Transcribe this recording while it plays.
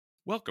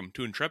Welcome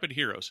to Intrepid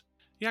Heroes,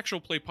 the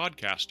actual play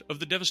podcast of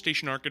the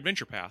Devastation Arc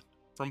Adventure Path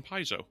from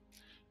Paizo.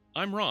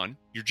 I'm Ron,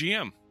 your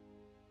GM.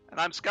 And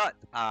I'm Scott.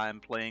 I'm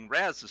playing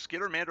Raz, the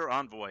Skittermander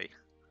Envoy.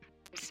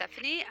 I'm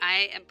Stephanie.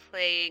 I am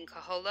playing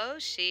Kaholo.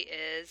 She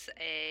is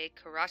a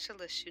Karacha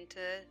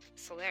Lashunta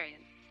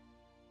Solarian.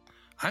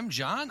 I'm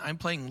John. I'm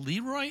playing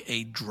Leroy,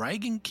 a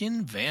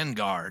Dragonkin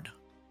Vanguard.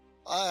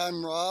 Hi,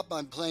 I'm Rob.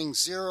 I'm playing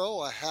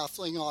Zero, a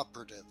Halfling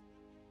Operative.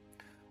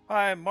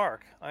 Hi, I'm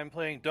Mark. I'm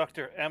playing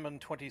Dr.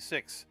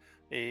 Ammon26,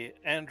 a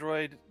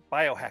android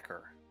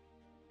biohacker.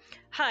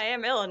 Hi,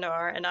 I'm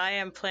Eleanor, and I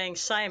am playing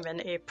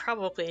Simon, a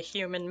probably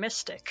human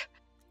mystic.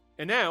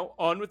 And now,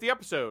 on with the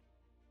episode.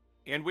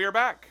 And we are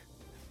back.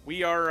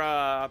 We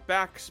are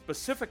back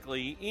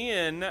specifically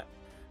in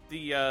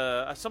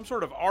the some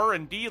sort of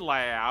R&D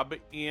lab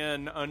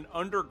in an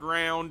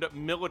underground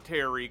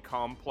military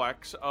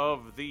complex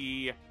of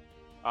the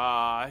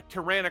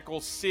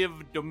tyrannical Civ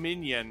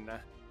Dominion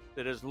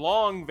that has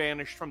long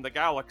vanished from the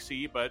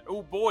galaxy, but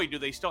oh boy, do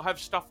they still have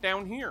stuff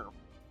down here.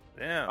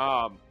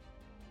 Yeah.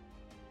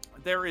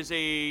 There is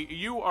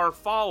you are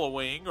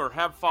following, or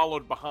have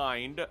followed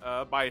behind,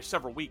 by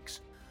several weeks,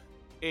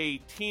 a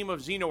team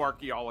of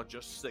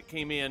xenoarchaeologists that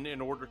came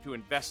in order to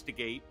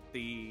investigate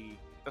the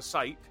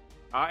site,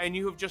 and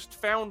you have just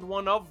found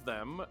one of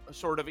them,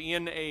 sort of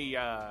in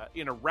a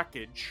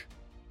wreckage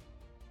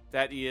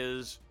that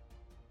is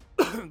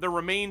the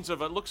remains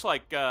of, it looks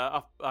like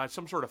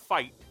some sort of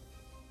fight.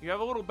 You have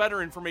a little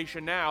better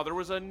information now. There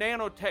was a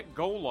nanotech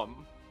golem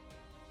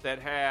that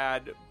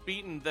had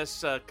beaten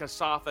this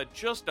Kasatha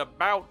just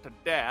about to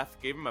death,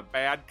 gave him a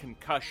bad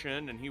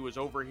concussion, and he was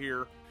over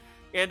here.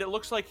 And it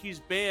looks like he's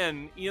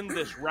been in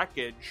this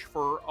wreckage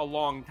for a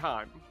long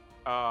time.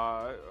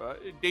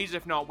 Days,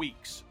 if not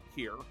weeks,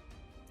 here.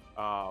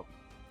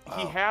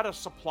 He had a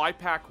supply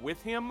pack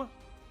with him,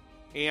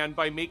 and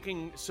by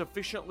making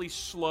sufficiently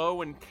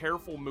slow and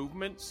careful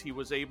movements, he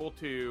was able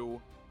to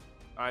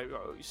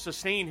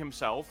sustain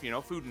himself,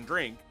 food and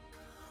drink.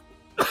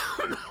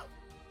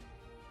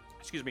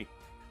 Excuse me.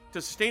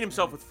 To sustain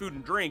himself with food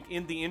and drink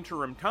in the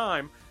interim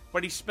time,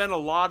 but he spent a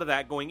lot of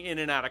that going in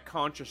and out of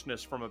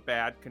consciousness from a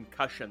bad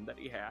concussion that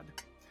he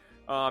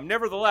had.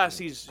 Nevertheless,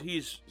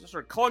 he's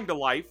sort of clung to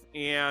life,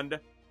 and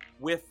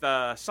with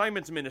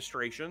Simon's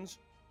ministrations,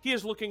 he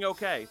is looking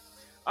okay.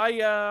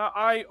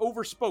 I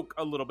overspoke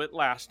a little bit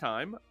last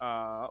time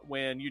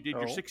when you did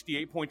your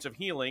 68 points of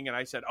healing, and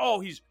I said,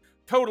 he's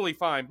totally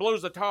fine,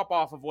 blows the top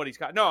off of what he's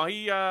got. No,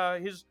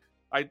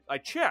 I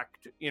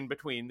checked in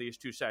between these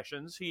two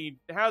sessions. He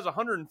has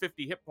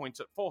 150 hit points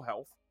at full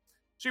health.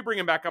 So you bring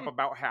him back up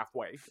about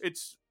halfway.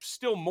 It's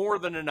still more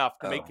than enough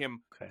to make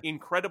him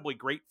incredibly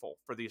grateful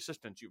for the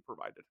assistance you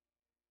provided.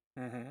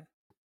 Mm-hmm.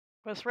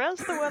 Was Raz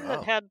the one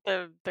that had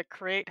the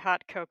create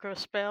hot cocoa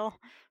spell?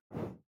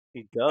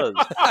 He does.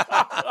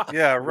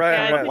 Yeah,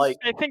 right. Yeah, right.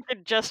 I think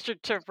it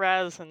gestured to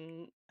Raz,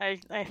 and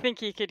I think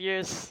he could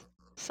use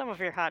some of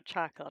your hot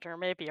chocolate, or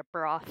maybe a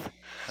broth.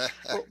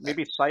 Well,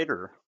 maybe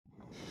cider.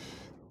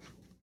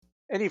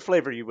 Any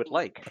flavor you would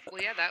like.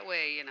 Well, yeah, that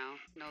way,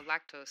 no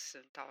lactose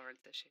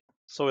intolerance issue.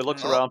 So he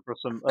looks around for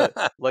some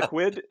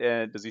liquid,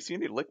 and does he see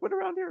any liquid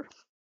around here?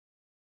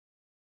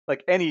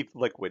 Like any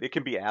liquid. It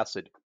can be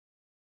acid.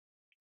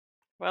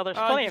 Well, there's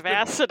plenty of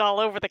acid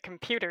all over the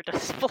computer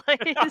displays.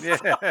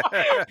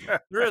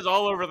 There is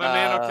all over the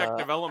nanotech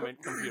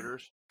development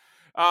computers.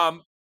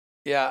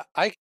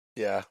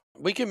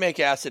 We can make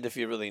acid if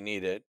you really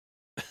need it.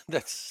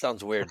 That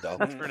sounds weird, though.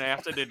 Turn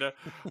acid into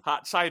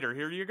hot cider.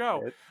 Here you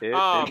go. It's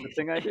the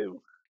thing I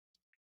do.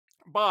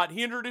 But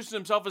he introduces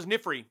himself as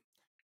Nifri.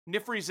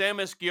 Nifri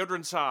Zamis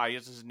Gyodrensai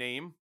is his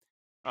name.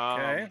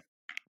 Okay.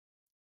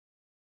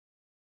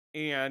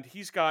 And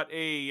he's got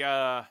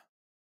a,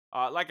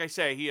 like I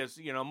say, he has,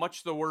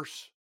 much the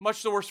worse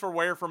for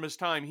wear from his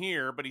time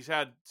here, but he's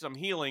had some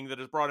healing that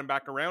has brought him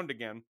back around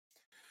again.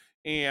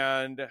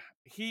 And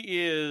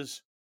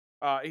he's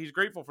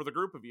grateful for the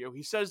group of you.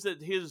 He says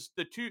that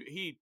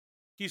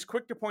he's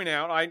quick to point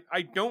out,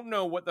 I don't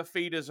know what the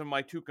fate is of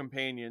my two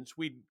companions.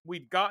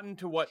 We'd gotten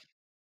to what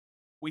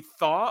we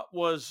thought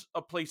was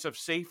a place of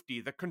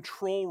safety, the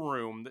control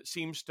room that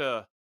seems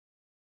to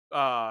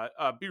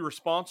be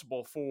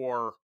responsible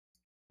for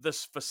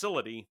this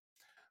facility.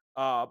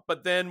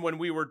 But then when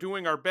we were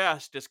doing our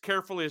best, as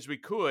carefully as we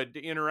could,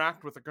 to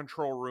interact with the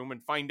control room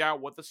and find out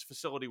what this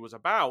facility was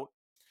about,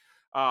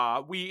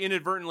 we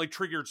inadvertently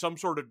triggered some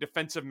sort of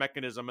defensive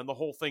mechanism, and the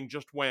whole thing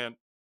just went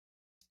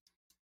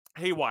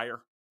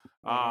haywire.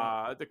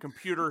 The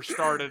computer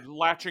started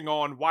latching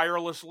on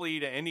wirelessly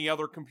to any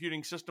other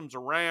computing systems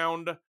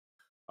around.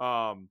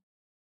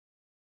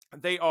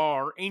 They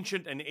are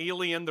ancient and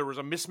alien. There was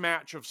a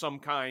mismatch of some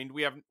kind.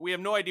 We have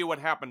no idea what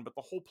happened, but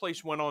the whole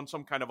place went on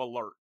some kind of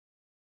alert.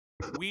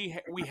 We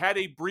had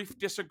a brief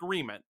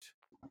disagreement,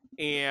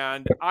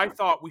 and I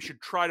thought we should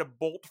try to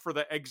bolt for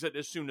the exit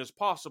as soon as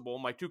possible.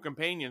 My two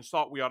companions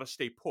thought we ought to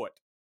stay put.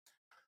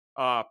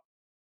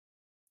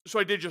 So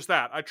I did just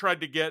that. I tried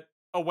to get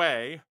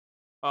away.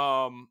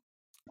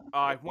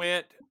 I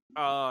went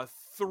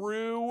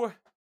through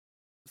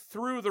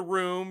through the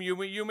room.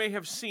 You may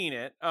have seen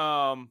it.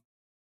 A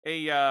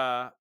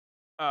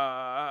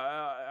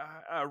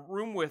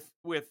room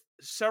with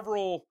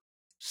several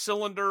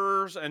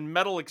cylinders and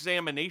metal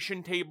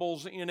examination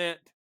tables in it.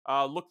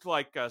 Looked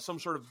like some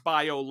sort of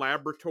bio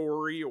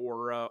laboratory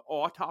or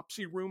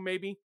autopsy room,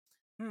 maybe.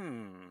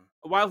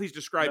 While he's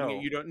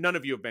describing No. it, none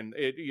of you have been.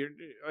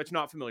 It's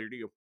not familiar to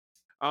you.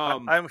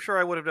 I'm sure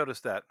I would have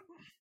noticed that.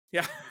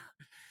 Yeah.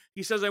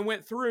 He says, I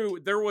went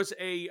through, there was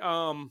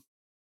an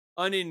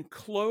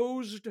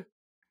enclosed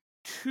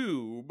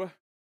tube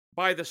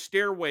by the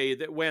stairway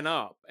that went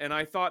up, and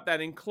I thought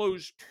that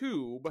enclosed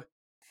tube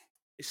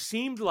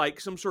seemed like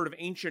some sort of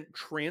ancient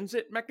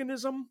transit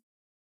mechanism.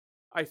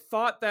 I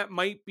thought that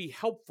might be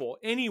helpful,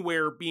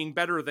 anywhere being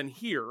better than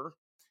here.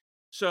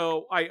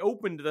 So I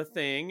opened the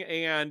thing,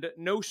 and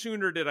no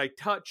sooner did I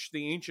touch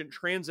the ancient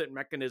transit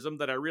mechanism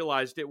that I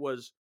realized it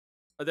was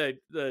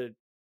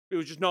it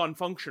was just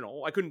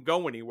non-functional. I couldn't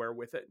go anywhere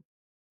with it.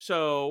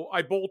 So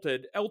I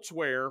bolted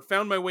elsewhere,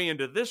 found my way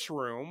into this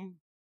room,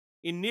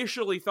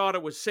 initially thought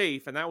it was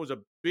safe, and that was a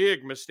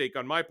big mistake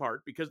on my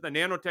part because the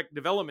nanotech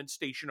development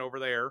station over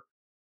there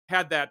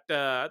had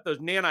those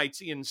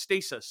nanites in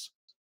stasis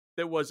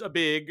that was a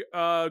big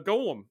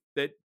golem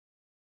that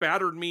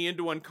battered me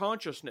into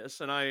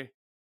unconsciousness. And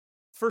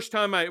first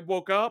time I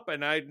woke up,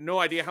 and I had no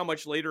idea how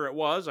much later it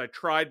was, I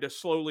tried to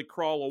slowly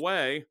crawl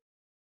away.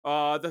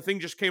 The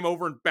thing just came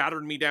over and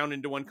battered me down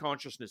into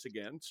unconsciousness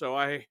again. So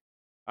I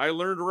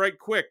learned right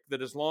quick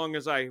that as long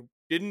as I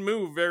didn't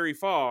move very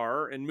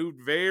far and moved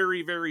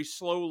very, very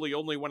slowly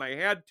only when I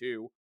had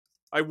to,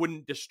 I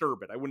wouldn't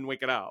disturb it. I wouldn't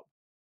wake it up.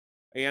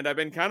 And I've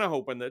been kind of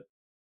hoping that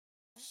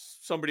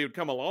somebody would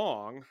come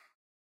along.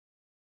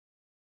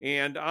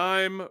 And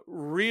I'm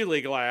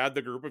really glad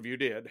the group of you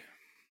did.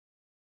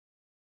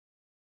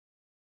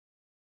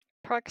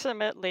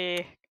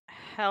 Approximately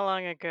how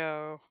long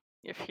ago,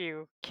 if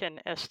you can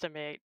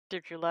estimate,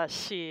 did you last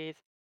see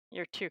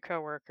your two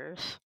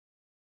coworkers?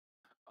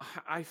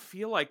 I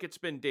feel like it's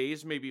been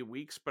days, maybe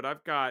weeks, but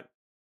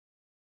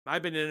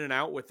I've been in and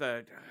out with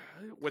the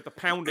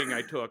pounding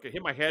I took. It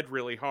hit my head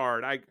really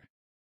hard.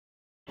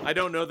 I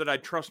don't know that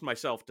I'd trust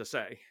myself to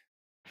say.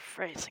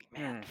 Phrasing,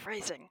 man,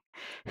 phrasing.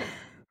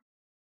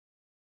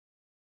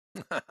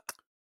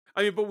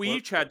 I mean, but we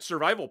each had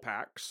survival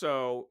packs,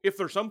 so if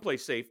they're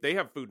someplace safe, they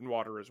have food and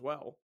water as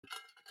well.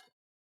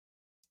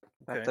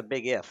 That's a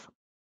big if.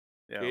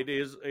 Yeah. It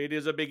is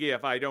a big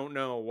if. I don't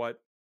know what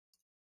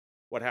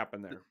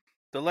happened there.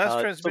 The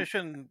last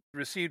transmission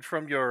received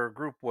from your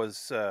group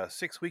was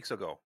 6 weeks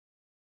ago.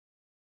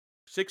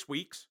 6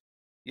 weeks?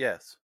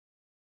 Yes.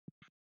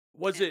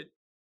 Was it?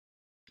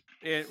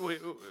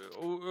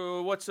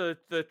 What's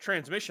the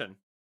transmission?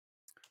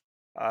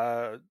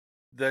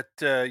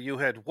 That you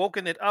had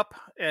woken it up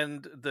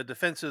and the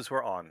defenses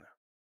were on.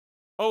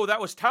 Oh,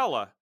 that was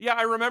Tala. Yeah,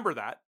 I remember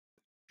that.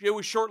 It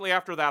was shortly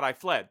after that I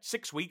fled.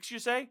 6 weeks, you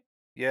say?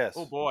 Yes.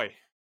 Oh, boy.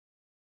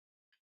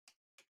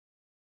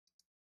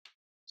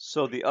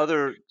 So the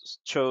others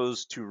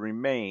chose to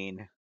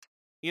remain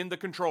in the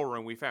control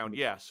room. We found,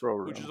 yes,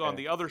 which is okay. on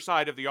the other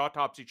side of the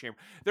autopsy chamber.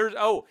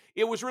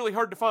 It was really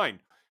hard to find.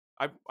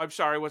 I'm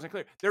sorry, I wasn't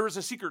clear. There was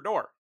a secret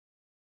door,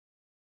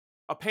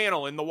 a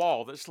panel in the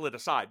wall that slid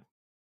aside.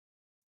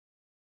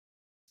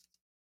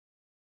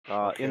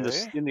 In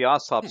the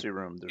autopsy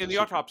room. In the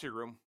autopsy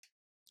room.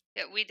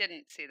 Yeah, we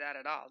didn't see that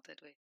at all, did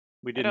we?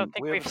 We I didn't. don't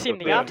think we've seen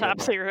the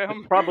autopsy room.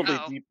 It's probably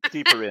Oh.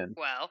 deeper in.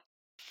 Well,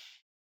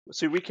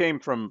 See, we came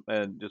from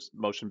just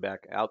motion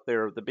back out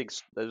there.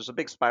 There's a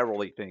big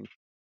spirally thing.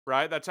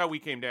 Right, that's how we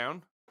came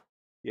down.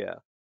 Yeah.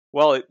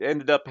 Well, it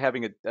ended up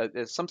having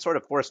some sort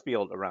of force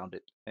field around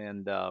it,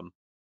 and how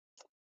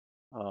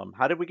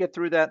did we get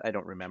through that? I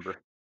don't remember.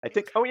 I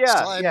think. Oh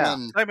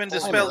yeah, Simon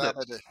dispelled it.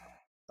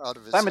 Out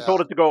of his Simon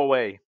told it to go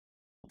away.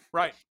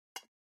 Right.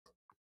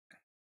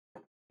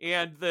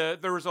 And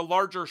there was a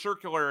larger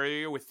circular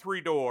area with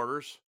 3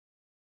 doors,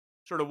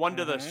 sort of one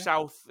to the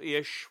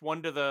south-ish,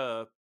 one to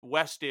the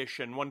west-ish,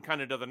 and one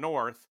kind of to the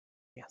north.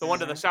 Yes. The one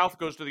to the south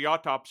goes to the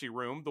autopsy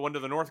room. The one to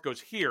the north goes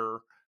here,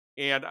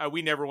 and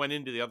we never went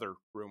into the other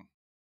room.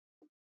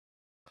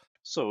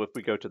 So if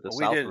we go to the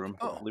We south did. room,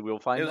 hopefully we'll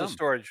find It was them. a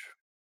storage.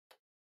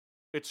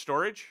 It's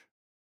storage?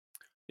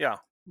 Yeah.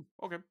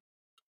 Okay.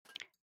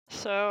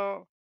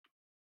 So,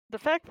 the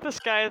fact this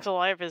guy is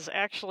alive is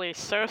actually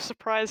so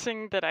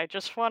surprising that I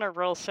just want to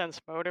roll sense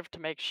motive to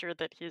make sure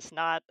that he's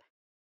not,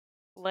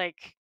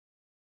 like,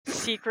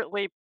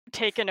 secretly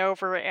taken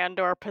over and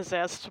or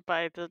possessed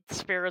by the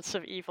spirits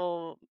of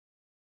evil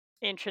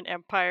ancient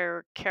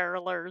empire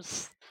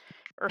carolers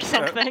or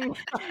something.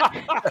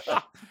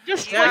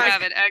 just you like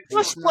have an excellent.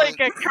 just like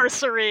a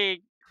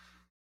cursory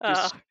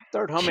Just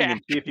start humming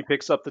and see if he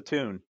picks up the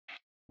tune.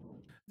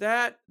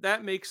 That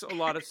makes a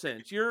lot of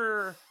sense.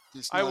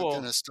 He's I not will-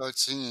 going to start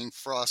singing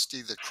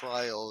Frosty the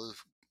Cryo.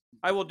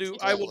 I will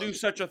do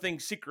such a thing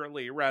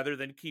secretly rather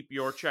than keep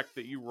your check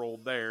that you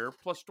rolled there.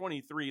 Plus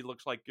 23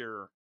 looks like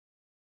your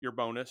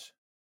bonus.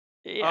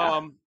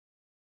 yeah.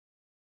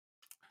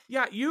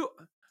 Yeah,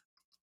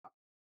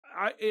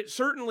 it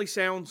certainly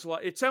sounds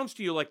to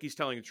you like he's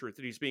telling the truth,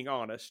 that he's being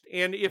honest.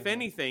 And if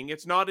anything,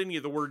 it's not any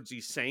of the words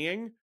he's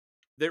saying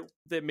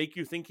that make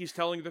you think he's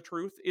telling the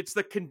truth. It's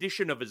the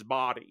condition of his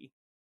body.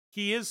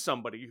 He is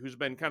somebody who's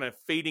been kind of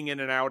fading in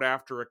and out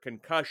after a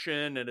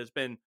concussion and has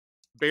been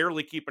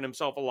barely keeping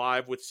himself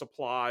alive with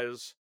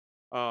supplies.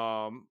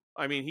 I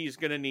mean, he's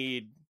going to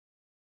need,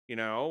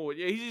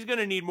 he's going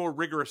to need more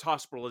rigorous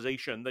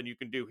hospitalization than you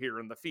can do here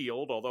in the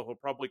field, although he'll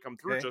probably come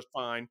through just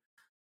fine.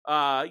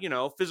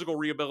 Physical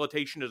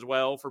rehabilitation as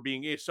well for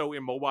being so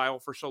immobile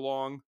for so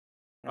long.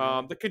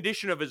 The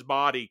condition of his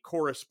body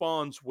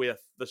corresponds with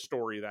the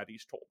story that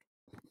he's told.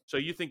 So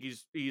you think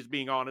he's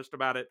being honest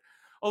about it,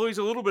 although he's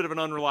a little bit of an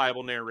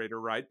unreliable narrator,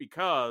 right?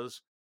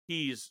 Because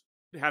he's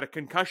had a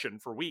concussion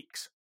for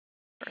weeks.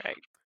 Right.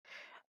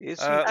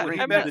 Would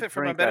he benefit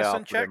from a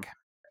medicine check?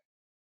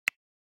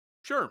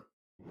 Sure.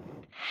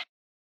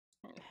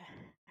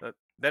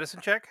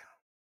 Medicine check?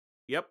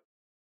 Yep.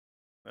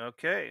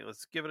 Okay,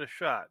 let's give it a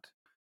shot.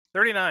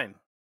 39.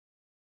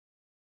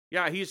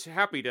 Yeah, he's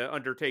happy to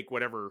undertake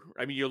whatever.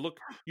 I mean, you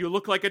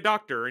look like a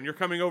doctor, and you're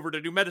coming over to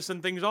do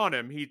medicine things on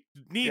him. He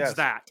needs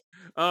that.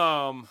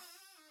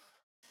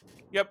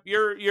 Yep,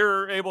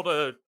 you're able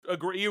to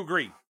agree. You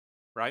agree,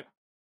 right?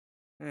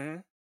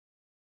 Mm-hmm.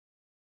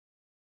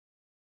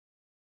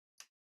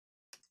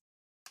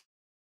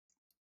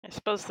 I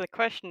suppose the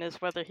question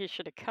is whether he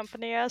should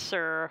accompany us,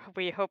 or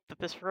we hope that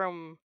this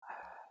room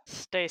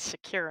stays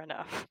secure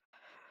enough.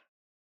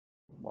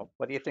 Well,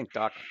 what do you think,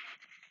 Doc?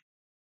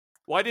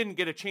 Well, I didn't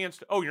get a chance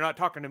to... Oh, you're not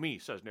talking to me,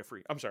 says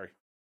Nifri. I'm sorry.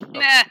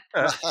 Nah.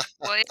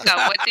 Well,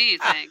 yeah, what do you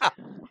think?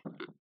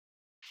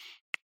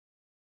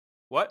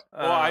 What?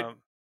 Well,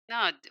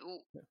 No.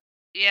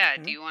 Yeah,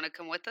 do you want to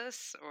come with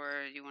us,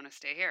 or you want to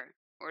stay here?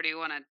 Or do you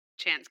want a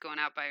chance going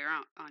out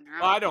on your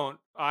own?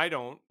 I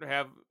don't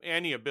have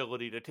any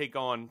ability to take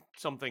on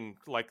something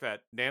like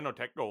that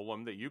nanotech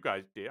golem that you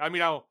guys did. I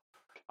mean, I'll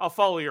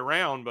follow you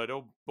around, but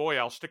oh boy,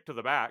 I'll stick to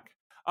the back.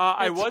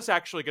 I was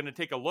actually going to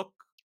take a look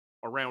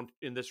around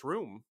in this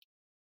room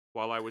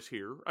while I was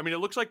here. I mean, it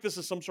looks like this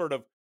is some sort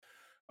of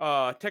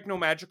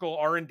techno-magical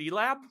R&D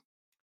lab,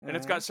 and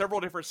it's got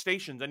several different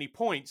stations, and he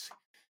points.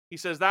 He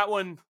says that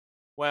one,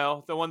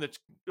 well, the one that's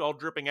all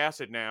dripping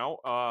acid now,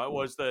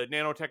 was the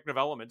nanotech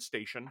development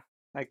station.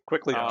 I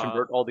quickly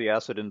convert all the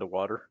acid into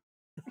water.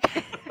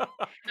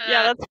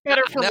 Yeah, that's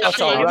better for Now it's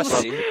all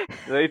rusty.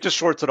 It just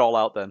shorts it all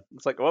out then.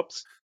 It's like,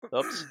 oops.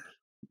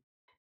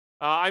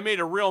 I made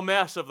a real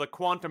mess of the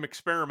quantum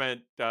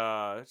experiment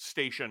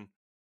station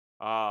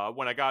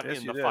when I got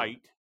in the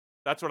fight.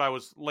 That's what I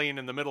was laying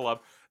in the middle of.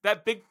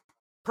 That big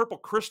purple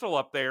crystal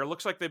up there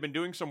looks like they've been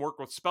doing some work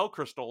with spell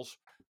crystals.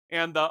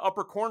 And the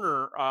upper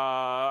corner,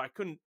 I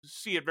couldn't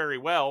see it very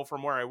well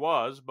from where I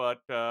was,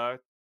 but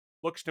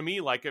looks to me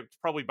like it's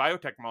probably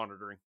biotech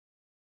monitoring.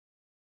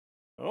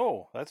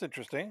 Oh, that's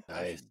interesting.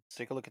 Nice. Let's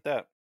take a look at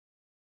that.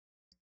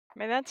 I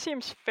mean, that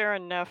seems fair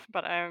enough,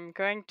 but I'm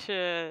going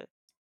to,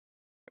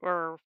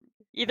 or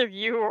either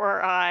you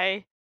or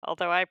I,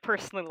 although I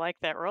personally like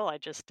that roll I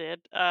just did,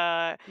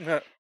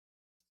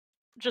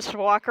 just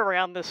walk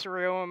around this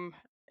room,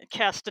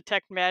 cast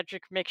detect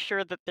magic, make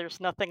sure that there's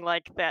nothing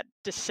like that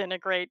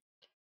disintegrate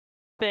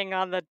thing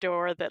on the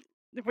door that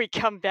we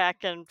come back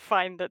and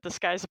find that this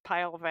guy's a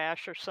pile of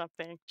ash or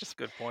something. Just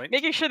good point.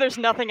 Making sure there's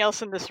nothing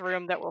else in this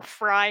room that will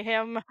fry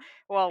him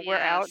while we're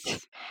out.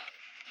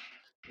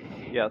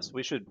 Yes,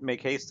 we should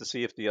make haste to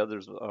see if the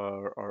others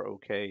are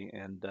okay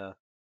and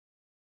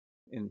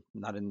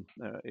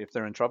if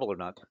they're in trouble or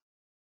not.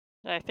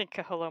 I think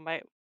Kaholo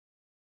might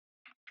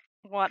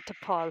want to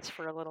pause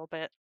for a little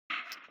bit,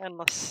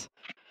 unless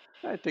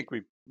I think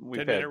we've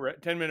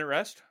 10-minute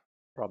rest.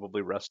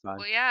 Probably rest time.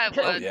 Well, yeah, it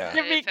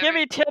would. Give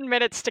me 10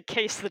 minutes to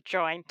case the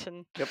joint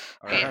and. Yep.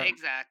 Yeah,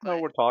 exactly. No,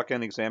 we're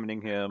talking,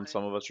 examining him.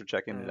 Some of us are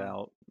checking it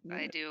out.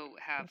 I do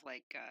have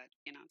 22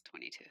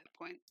 hit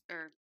points,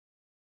 or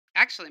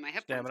actually, my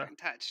hit points aren't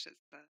touched.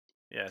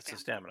 It's the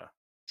stamina.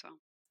 So.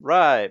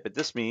 Right, but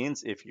this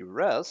means if you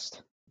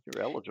rest,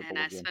 you're eligible and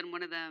I again. spend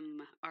one of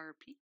them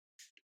RP.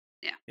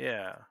 Yeah.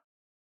 Yeah.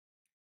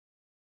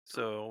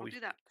 So I'll we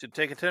do that. should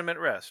take a 10-minute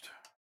rest.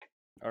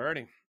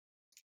 Alrighty.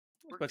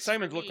 Works But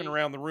Simon's for looking me.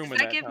 around the room. Does in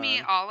that that give me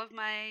time. all of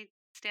my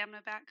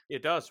stamina back?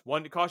 It does.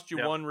 It costs you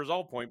one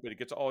resolve point, but it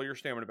gets all your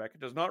stamina back.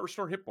 It does not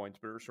restore hit points,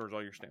 but it restores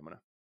all your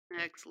stamina.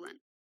 Excellent.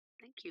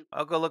 Thank you.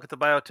 I'll go look at the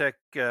biotech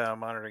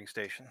monitoring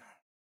station.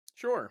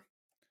 Sure.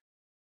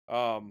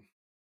 All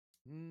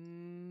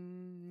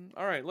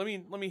right. Let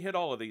me hit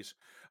all of these.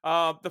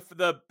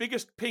 The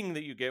biggest ping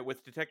that you get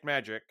with detect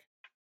magic,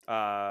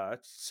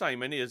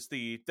 Simon, is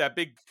that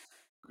big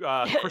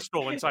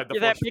crystal inside the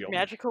force that big field.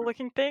 magical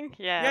looking thing?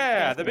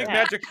 Yeah, the big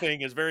magic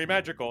thing is very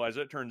magical, as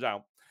it turns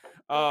out.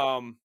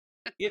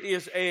 It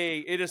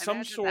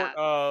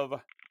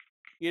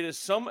is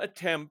some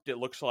attempt, it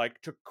looks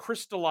like, to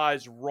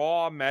crystallize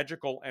raw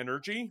magical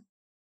energy.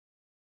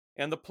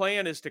 And the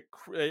plan is to,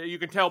 you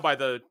can tell by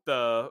the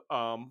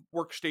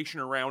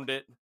workstation around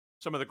it,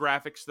 some of the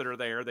graphics that are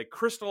there, they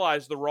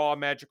crystallize the raw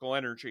magical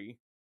energy,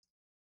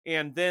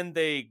 and then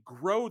they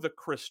grow the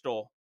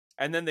crystal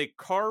and then they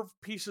carve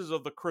pieces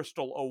of the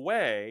crystal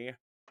away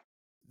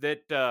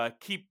that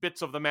keep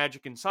bits of the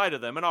magic inside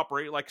of them and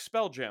operate like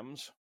spell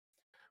gems.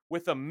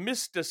 With a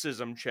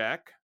mysticism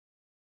check,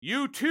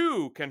 you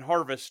too can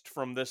harvest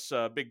from this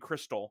big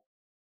crystal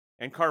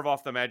and carve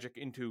off the magic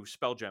into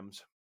spell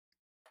gems.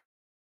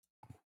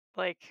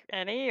 Like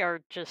any,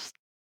 or just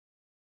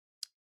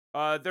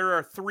There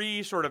are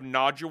 3 sort of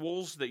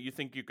nodules that you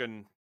think you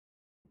can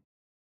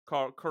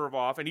curve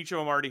off, and each of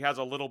them already has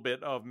a little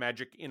bit of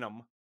magic in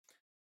them.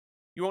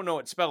 You won't know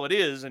what spell it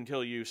is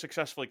until you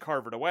successfully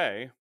carve it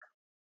away.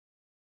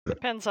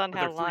 depends on But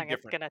how they're 3 long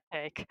it's different. gonna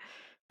take.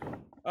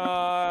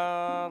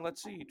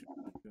 Let's see.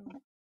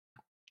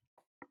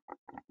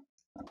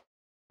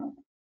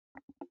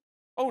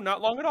 Oh,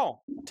 not long at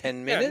all. 10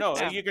 Yeah, minutes? no,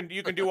 Yeah.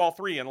 you can do all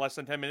 3 in less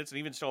than 10 minutes, and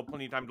even still have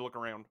plenty of time to look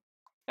around.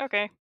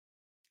 Okay,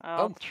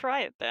 I'll Oh.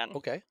 try it then.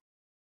 Okay.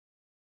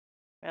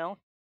 Well,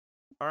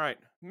 All right,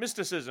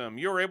 mysticism.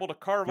 You're able to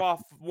carve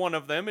off one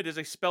of them. It is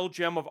a spell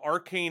gem of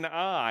arcane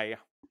eye.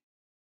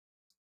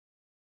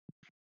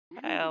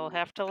 I'll Ooh,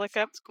 have to that look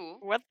up sounds cool.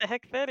 what the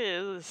heck that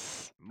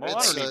is. Well, I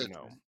It's don't a- even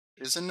know.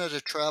 Isn't it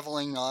a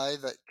traveling eye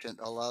that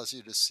allows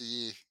you to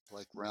see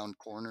like round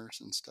corners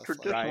and stuff like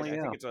that? Right, Traditionally, I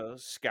yeah. think it's a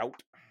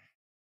scout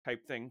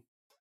type thing.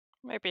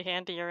 Might be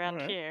handy around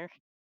Alright. here.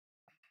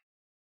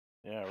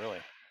 Yeah,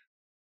 really.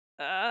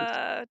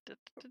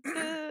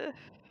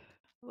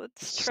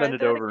 Let's try Send it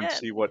that over again. and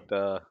see what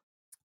Well,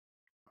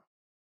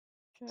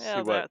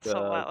 what, that's a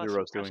lot less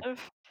Zero's doing.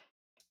 impressive.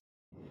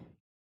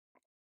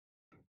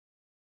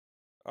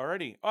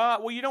 Alrighty.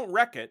 Well, you don't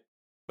wreck it,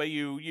 but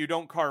you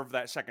don't carve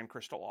that second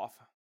crystal off.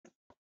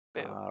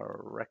 Boo.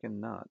 Reckon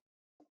not.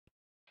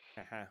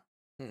 Uh-huh.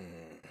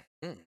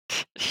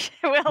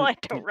 Well, I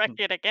don't wreck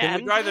it Can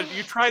again.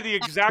 you try the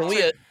exact Can we,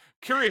 same,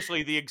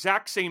 curiously, the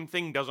exact same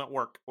thing doesn't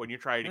work when you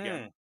try it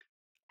again.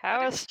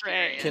 How That is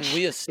strange. curious. Can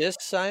we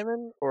assist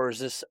Simon, or is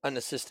this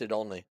unassisted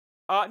only?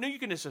 No, you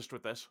can assist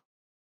with this.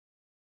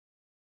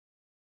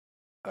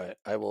 All right,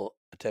 I will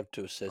attempt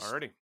to assist.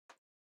 Alrighty.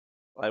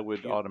 I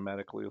would You-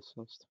 automatically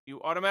assist.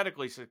 You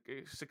automatically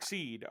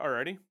succeed.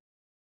 Alrighty.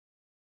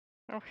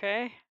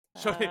 Okay.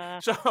 So, Uh,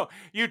 so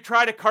you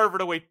try to carve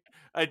it away.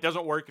 It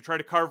doesn't work. You try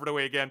to carve it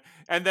away again,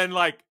 and then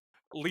like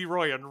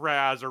Leroy and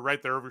Raz are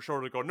right there over your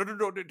shoulder, going,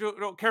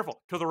 no,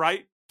 careful, to the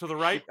right,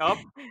 up.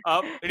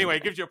 Anyway,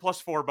 it gives you a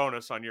 +4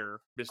 bonus on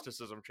your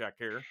mysticism check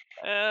here,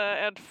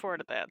 add 4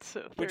 to that,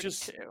 so 32. which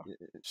is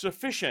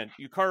sufficient.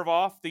 You carve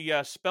off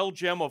the spell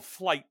gem of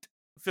flight,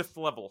 5th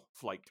level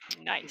flight.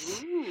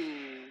 Nice.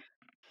 Ooh.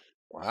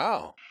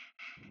 Wow.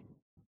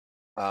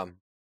 And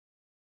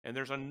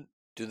there's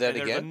Do that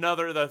there's again.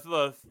 another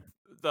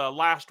the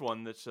last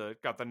one that's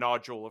got the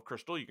nodule of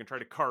crystal. You can try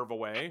to carve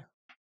away.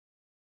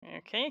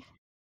 Okay.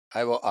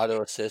 I will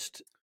auto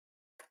assist.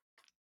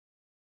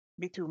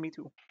 Me too.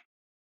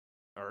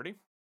 Alrighty.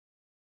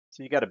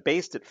 So you got to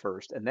baste it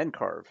first and then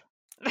carve.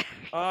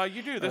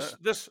 You do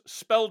this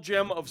spell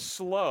gem of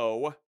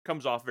slow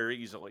comes off very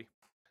easily.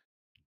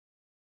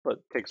 But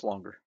it takes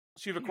longer.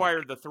 So you've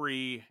acquired the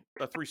three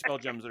spell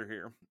gems that are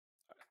here.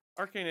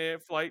 Arcane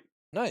flight,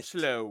 Nice.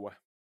 slow.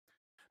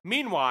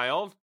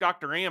 Meanwhile,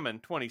 Dr. Ammon,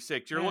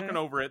 26, you're looking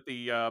over at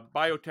the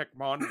biotech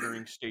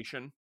monitoring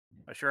station.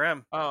 I sure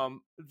am.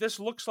 This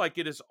looks like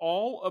it is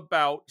all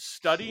about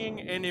studying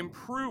and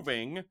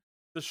improving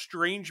the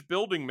strange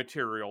building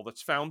material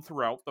that's found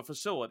throughout the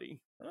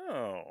facility.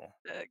 Oh.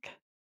 Ugh.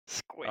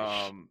 Squish.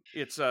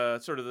 It's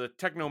sort of the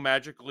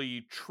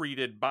technomagically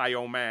treated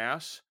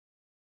biomass.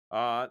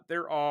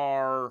 There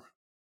are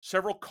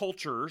several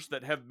cultures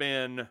that have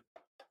been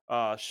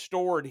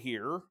stored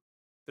here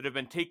that have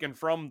been taken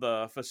from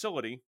the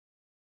facility.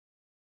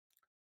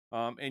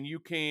 And you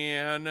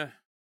can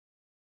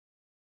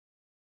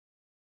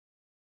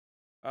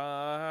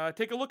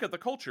take a look at the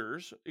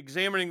cultures,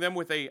 examining them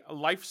with a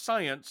life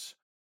science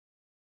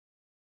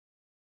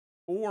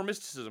or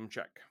mysticism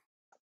check.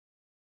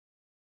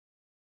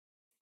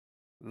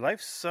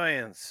 Life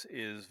science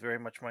is very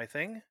much my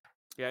thing.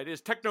 Yeah, it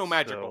is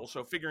technomagical,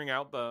 so figuring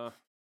out the...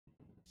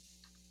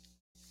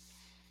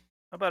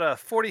 How about a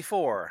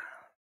 44?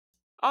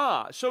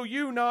 So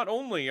you not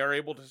only are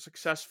able to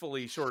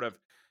successfully sort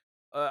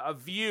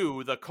of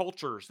view the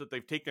cultures that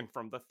they've taken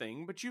from the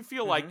thing, but you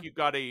feel like you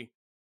got a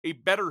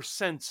better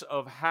sense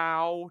of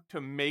how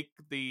to make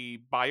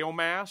the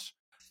biomass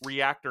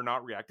react or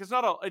not react. It's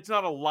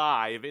not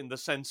alive in the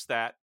sense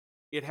that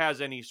it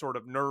has any sort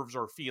of nerves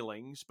or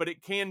feelings, but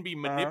it can be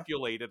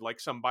manipulated like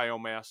some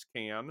biomass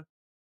can.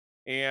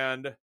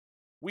 And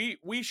we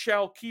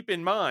shall keep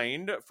in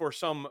mind for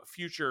some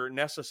future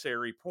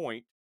necessary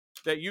point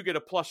that you get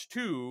a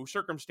 +2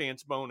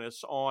 circumstance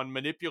bonus on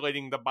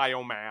manipulating the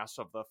biomass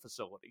of the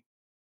facility.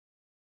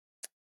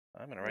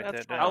 I'm gonna write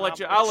That's that down.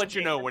 I'll let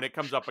you know when it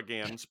comes up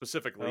again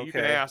specifically. You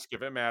can Okay. ask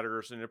if it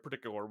matters in a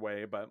particular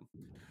way, but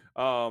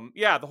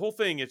yeah, the whole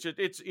thing it's a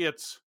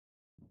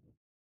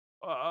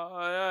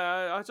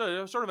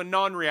sort of a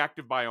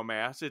non-reactive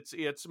biomass.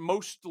 It's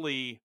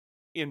mostly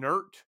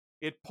inert.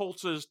 It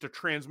pulses to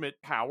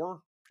transmit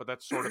power, but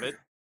that's sort of it.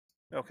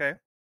 Okay.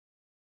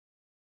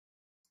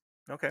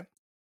 Okay.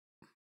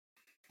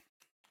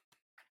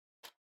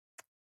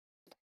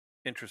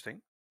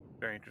 Interesting.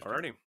 Very interesting.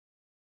 Alrighty.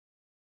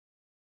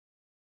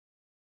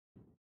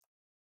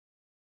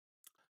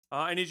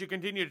 And as you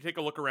continue to take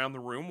a look around the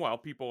room while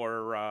people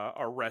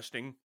are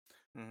resting,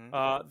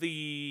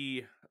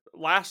 the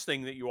last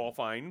thing that you all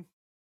find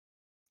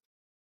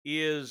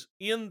is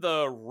in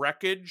the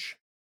wreckage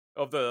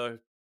of the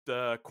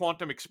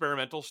quantum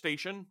experimental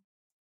station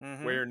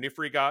where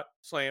Nifri got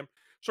slammed,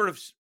 sort of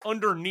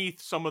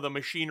underneath some of the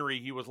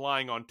machinery he was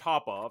lying on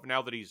top of.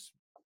 Now that he's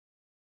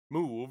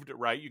moved,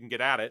 right, you can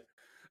get at it.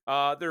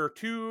 There are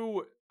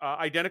two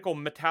identical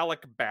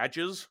metallic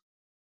badges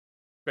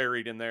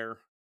buried in there.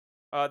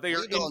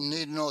 We don't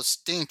need no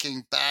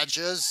stinking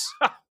badges.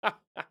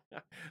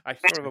 I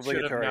Sort of should have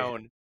obligatory.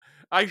 known.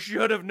 I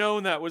should have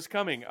known that was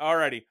coming.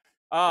 Alrighty.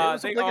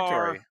 was They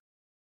obligatory.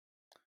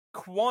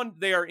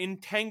 they are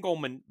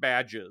entanglement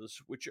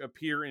badges, which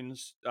appear in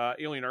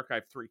Alien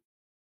Archive 3.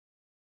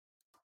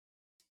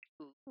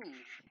 Ooh,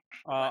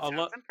 that A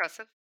sounds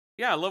impressive.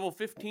 Yeah, level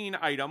 15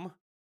 item.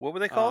 What were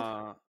they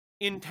called?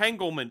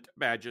 Entanglement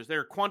badges.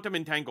 They're quantum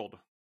entangled.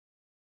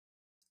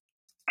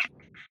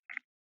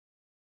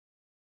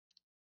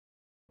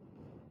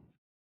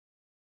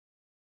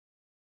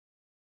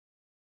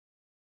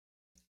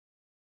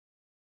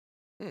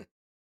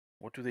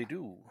 What do they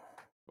do?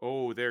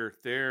 Oh,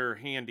 they're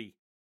handy.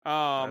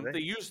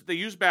 they? They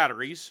use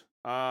batteries.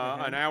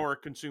 An hour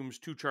consumes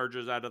 2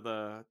 charges out of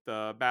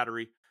the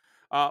battery.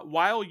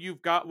 While you're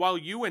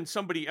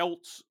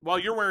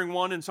wearing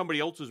one and somebody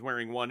else is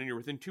wearing one, and you're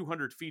within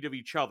 200 feet of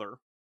each other,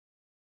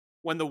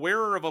 when the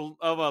wearer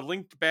of a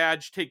linked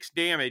badge takes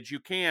damage, you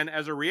can,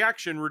 as a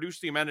reaction,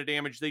 reduce the amount of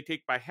damage they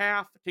take by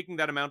half, taking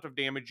that amount of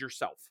damage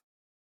yourself.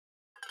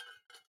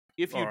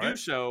 If you do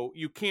so,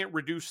 you can't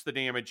reduce the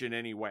damage in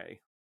any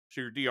way,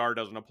 so your DR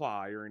doesn't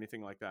apply or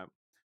anything like that.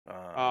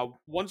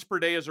 Once per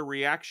day as a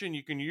reaction,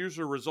 you can use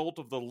a result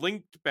of the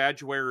linked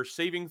badge wearer's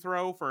saving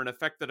throw for an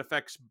effect that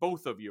affects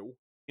both of you,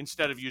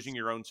 instead of using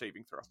your own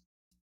saving throw.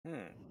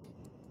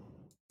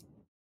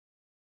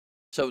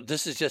 So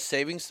this is just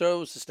savings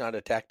throws? It's not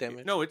attack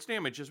damage? No, it's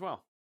damage as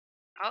well.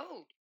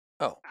 Oh.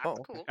 Oh, That's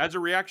cool. As a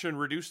reaction,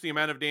 reduce the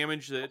amount of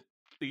damage that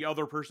the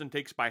other person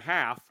takes by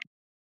half,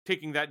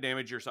 taking that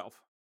damage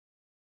yourself.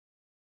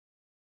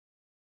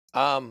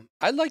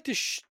 I'd like to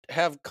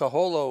have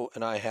Kaholo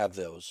and I have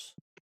those.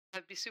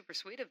 That'd be super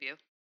sweet of you.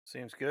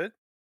 Seems good.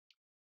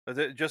 Is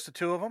it just the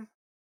two of them?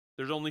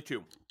 There's only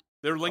 2.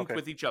 They're linked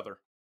with each other.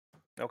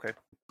 Okay.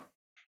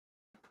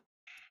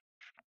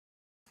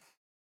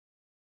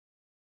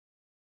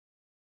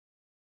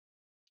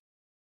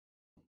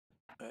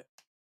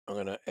 I'm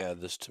going to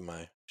add this to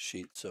my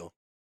sheet. So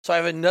I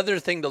have another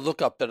thing to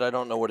look up that I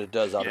don't know what it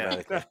does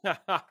automatically.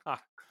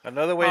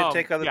 Another way to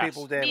take other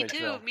people's Me damage.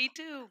 too. Me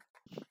too.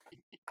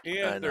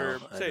 And I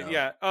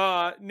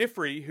know.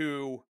 Nifri,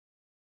 who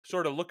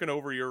sort of looking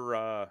over your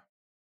Ron,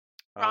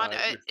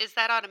 is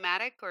that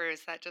automatic or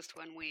is that just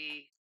when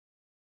we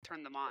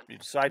turn them on?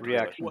 Side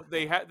reaction. Well,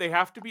 they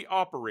have to be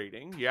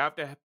operating. You have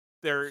to.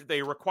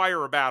 They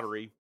require a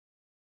battery.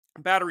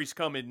 Batteries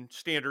come in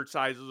standard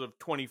sizes of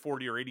 20,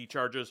 40, or 80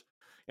 charges,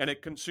 and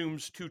it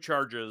consumes 2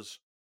 charges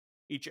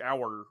each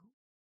hour.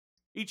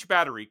 Each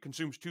battery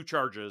consumes 2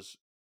 charges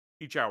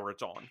each hour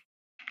it's on.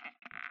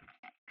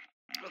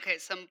 Okay,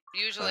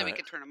 usually we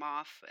can turn them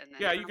off and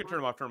then. Yeah, you can turn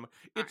them off. Turn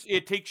them.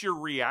 It takes your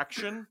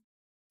reaction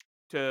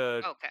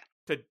to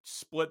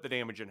split the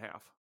damage in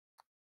half.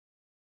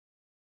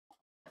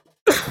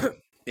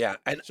 Yeah,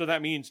 and so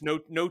that means no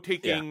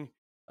taking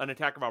an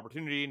attack of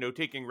opportunity, no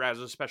taking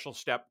Raz's special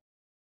step.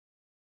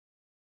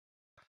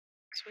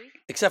 Sweet.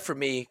 Except for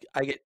me,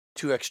 I get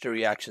 2 extra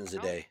reactions a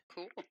day.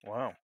 Cool.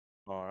 Wow.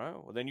 All right.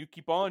 Well, then you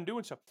keep on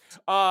doing stuff.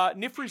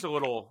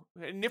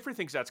 Nifri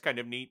thinks that's kind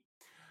of neat.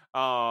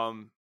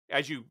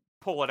 As you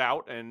pull it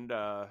out and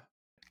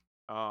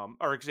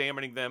are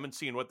examining them and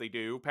seeing what they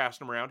do,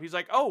 passing them around, he's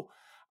like, "Oh,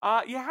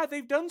 yeah,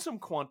 they've done some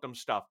quantum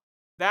stuff.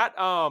 That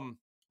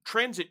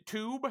transit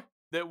tube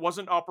that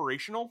wasn't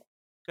operational,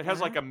 that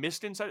has like a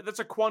mist inside it, that's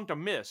a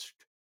quantum mist.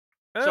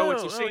 So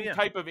it's the same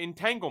type of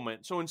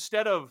entanglement. So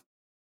instead of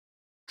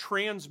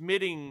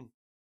transmitting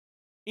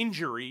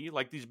injury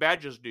like these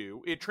badges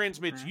do, it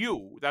transmits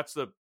you. That's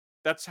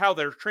how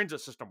their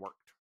transit system worked.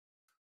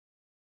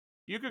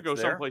 You could go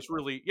someplace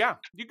really, you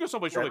could go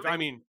someplace really. I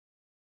mean,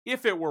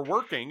 if it were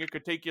working, it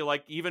could take you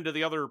like even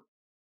to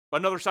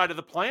another side of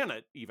the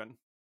planet, even.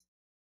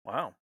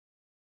 Wow.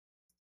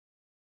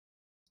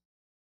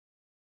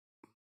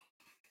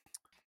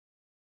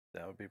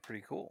 That would be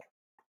pretty cool.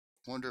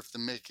 Wonder if the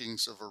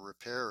makings of a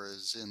repair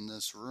is in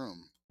this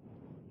room.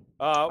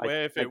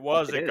 If it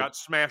was, it got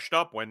smashed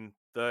up when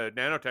the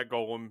nanotech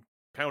golem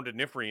pounded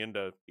Nifri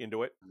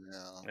into it.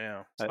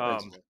 Yeah. I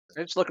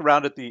just look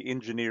around at the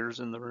engineers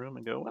in the room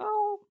and go,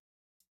 well,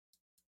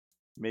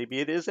 maybe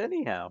it is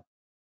anyhow.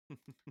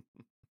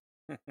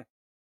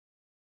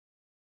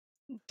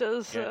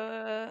 Does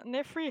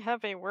Nifri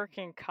have a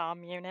working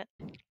comm unit?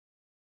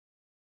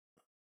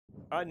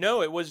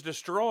 No, it was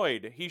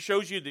destroyed. He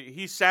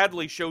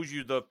sadly shows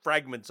you the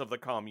fragments of the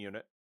comm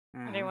unit.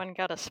 Mhm. Anyone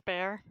got a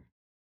spare?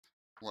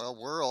 Well,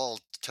 we're all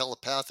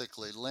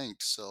telepathically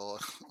linked, so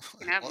You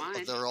can have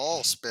mine. they're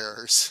all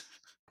spares.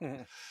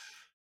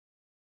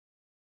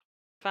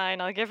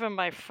 Fine, I'll give him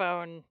my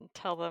phone and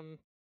tell him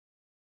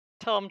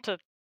to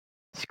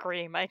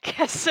scream, I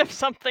guess, if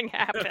something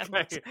happens.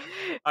 Okay.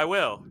 I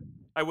will,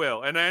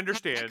 and I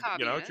understand.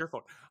 copy It's it. your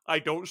phone. I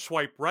don't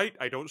swipe right.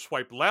 I don't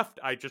swipe left.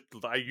 I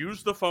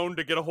use the phone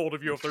to get a hold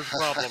of you if there's a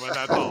problem, and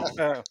that's all.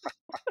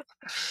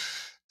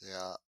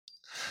 Yeah.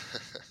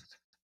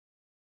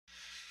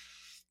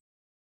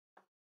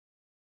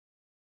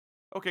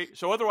 Okay,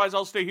 so otherwise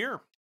I'll stay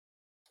here.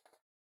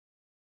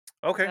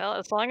 Okay. Well,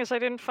 as long as I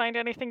didn't find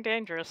anything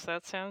dangerous,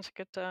 that sounds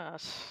good to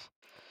us.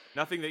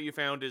 Nothing that you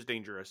found is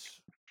dangerous.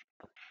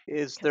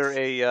 Is there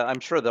a? I'm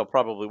sure they'll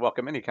probably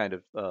welcome any kind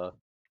of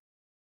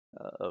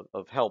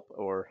help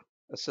or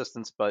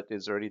assistance, but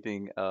is there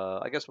anything?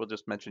 I guess we'll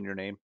just mention your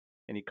name,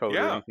 any code or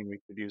Yeah. anything we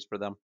could use for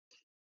them.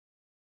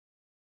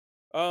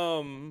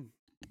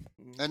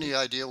 Any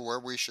idea where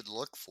we should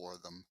look for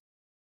them?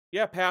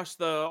 Yeah, past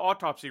the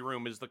autopsy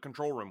room is the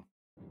control room.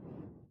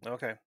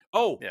 Okay.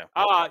 Oh, Yeah.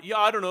 yeah,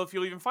 I don't know if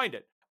you'll even find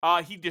it.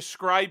 He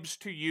describes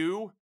to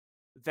you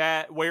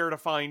where to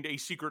find a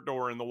secret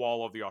door in the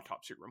wall of the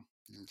autopsy room.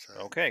 Okay.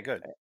 Okay,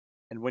 good.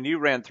 And when you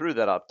ran through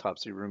that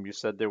autopsy room, you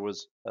said there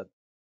was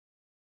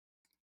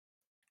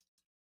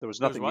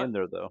nothing what? in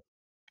there though.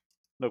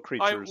 No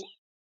creatures.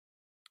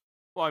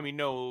 Well, I mean,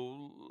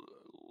 no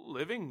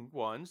living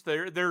ones.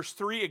 There's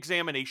 3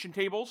 examination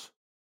tables.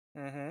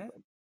 Mm-hmm.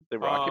 They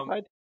were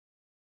occupied.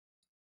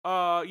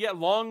 Yeah,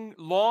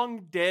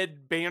 long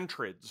dead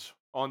bantrids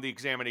on the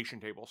examination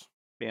tables.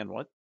 Ban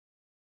what?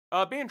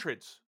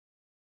 Bantrids.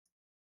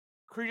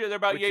 Creature, they're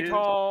about yay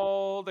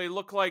tall. They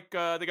look like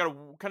they got a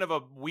kind of a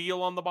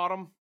wheel on the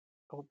bottom.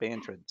 Oh,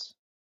 bantrids.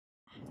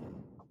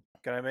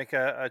 Can I make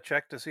a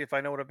check to see if I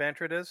know what a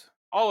bantrid is?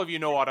 All of you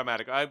know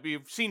automatic.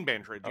 You've seen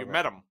bantrids. You've Okay.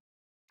 met them.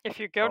 If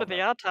you go to Okay.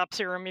 the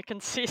autopsy room, you can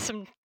see see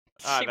what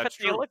that's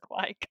they true. look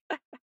like. But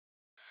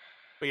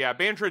yeah,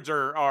 bantrids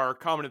are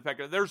common in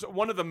fact. There's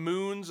one of the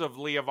moons of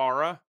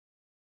Liavara,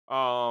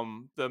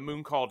 the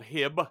moon called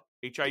Hibb,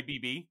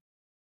 Hibb,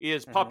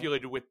 is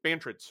populated with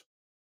bantrids.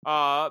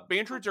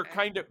 Bantrids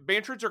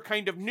are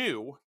kind of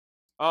new.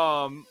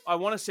 I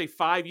want to say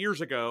 5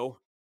 years ago,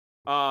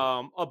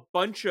 a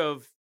bunch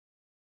of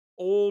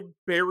old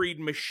buried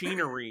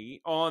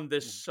machinery on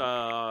this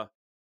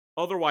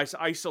otherwise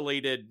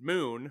isolated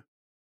moon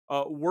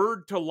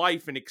whirred to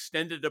life and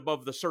extended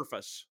above the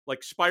surface,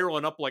 like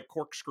spiraling up like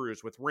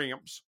corkscrews with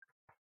ramps.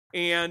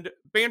 And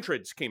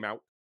bantrids came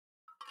out.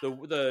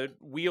 The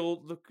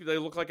wheel, they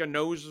look like a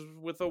nose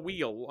with a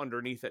wheel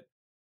underneath it.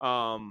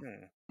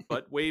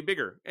 But way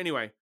bigger.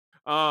 Anyway,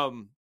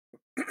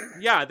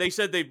 yeah, they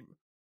said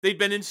they'd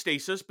been in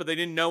stasis, but they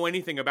didn't know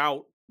anything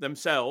about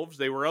themselves.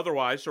 They were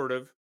otherwise sort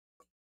of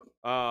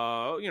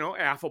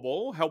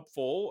affable,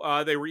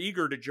 helpful. They were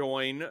eager to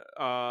join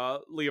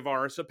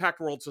Liavaris, a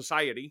Pact World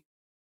Society.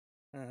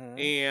 Mm-hmm.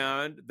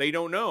 And they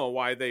don't know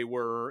why they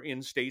were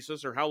in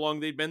stasis or how long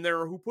they'd been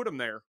there or who put them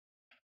there.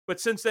 But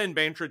since then,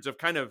 bantrids have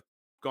kind of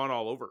gone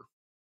all over.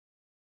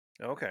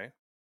 Okay.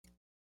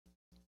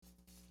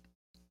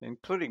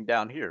 Including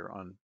down here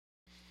on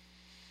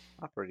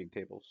operating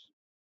tables,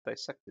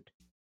 dissected.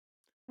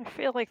 I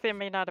feel like they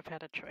may not have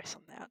had a choice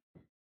on that.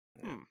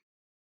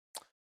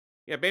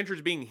 Yeah,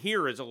 bantrids being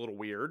here is a little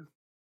weird,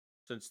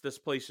 since this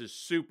place is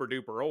super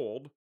duper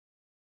old.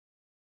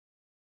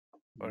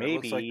 But it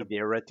looks Maybe like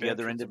they're at the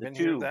other bantrids end have of the been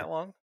here tube. that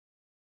long?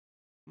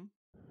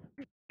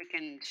 We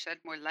can shed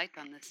more light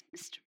on this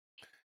mystery.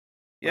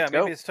 Yeah, Let's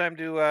maybe go. it's time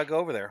to go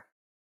over there.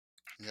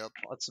 Yep.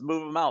 Let's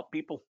move them out,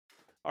 people,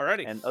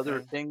 Alrighty. and other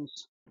Okay.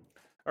 things.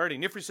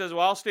 Alrighty, Nifri says,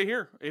 well, I'll stay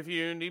here. If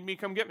you need me,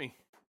 come get me.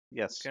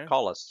 Yes, Okay.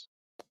 call us.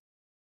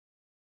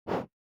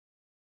 Oh,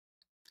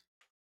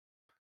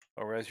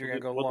 Rez, you're We'll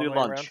going to go we'll long do way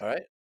lunch. around? All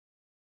right.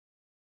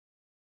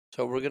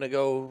 So we're gonna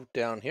go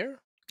down here.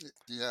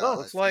 Yeah. Oh, I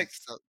looks think like-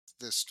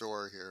 this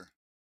door here.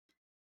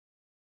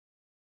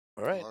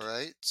 All right. All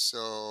right.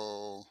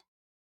 So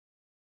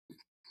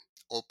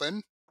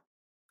open.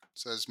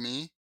 Says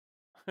me.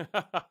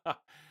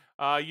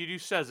 You do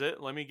says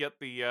it. Let me get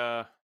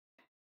the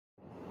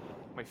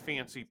my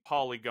fancy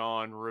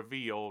polygon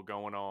reveal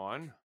going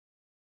on.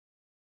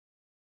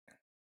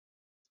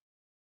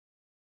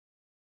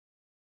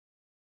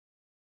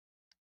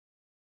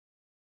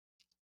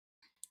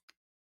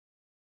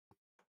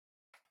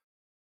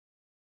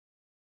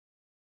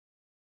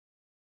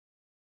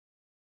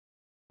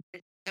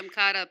 I'm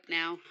caught up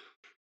now.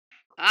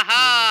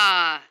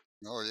 Aha!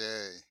 Oh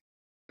yay.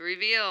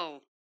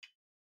 Reveal.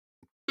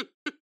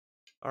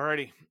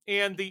 Alrighty,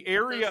 and the Those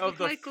area of look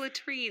the like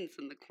latrines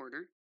in the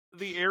corner.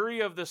 the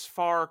area of this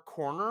far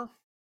corner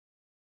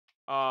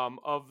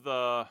of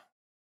the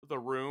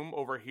room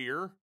over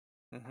here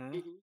Mm-hmm.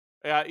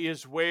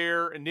 is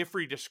where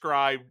Nifri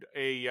described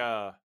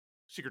a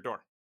secret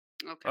door.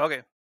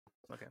 Okay.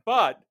 Okay.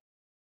 But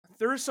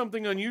there is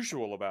something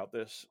unusual about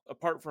this,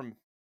 apart from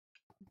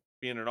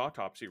being an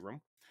autopsy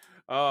room.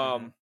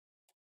 Mhm.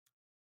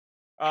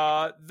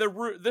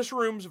 This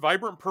room's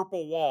vibrant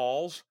purple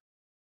walls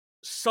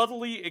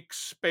subtly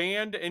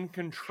expand and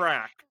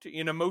contract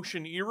in a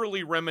motion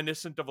eerily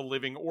reminiscent of a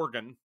living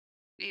organ.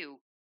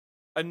 Ew.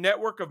 A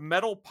network of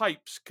metal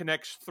pipes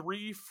connects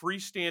 3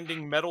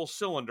 freestanding metal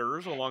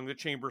cylinders along the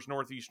chamber's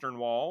northeastern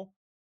wall.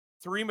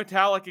 3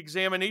 metallic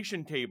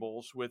examination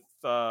tables with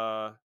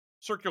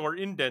circular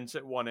indents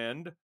at one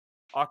end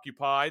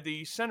occupy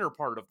the center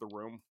part of the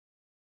room.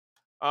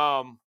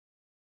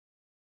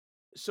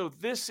 So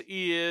this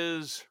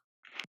is...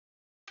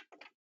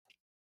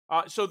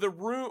 so the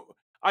room...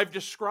 I've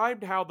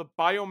described how the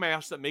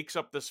biomass that makes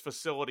up this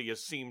facility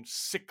has seemed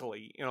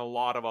sickly in a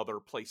lot of other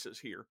places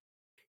here.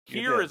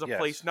 Here is a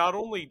place, not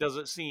only does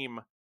it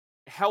seem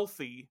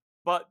healthy,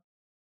 but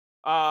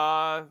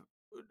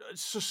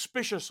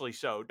suspiciously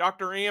so.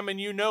 Dr. Ammon,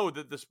 you know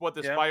that what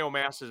this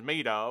biomass is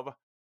made of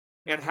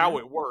and how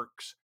it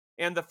works.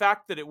 And the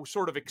fact that it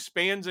sort of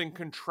expands and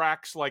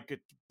contracts like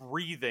it's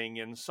breathing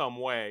in some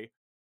way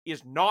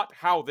is not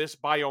how this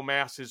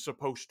biomass is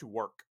supposed to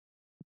work.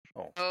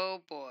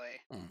 Oh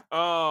boy.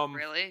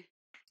 Really?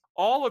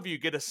 All of you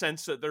get a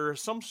sense that there is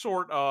some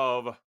sort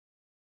of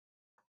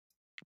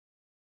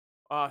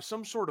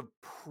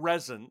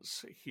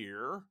presence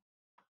here.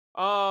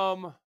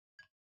 And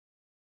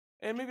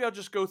maybe I'll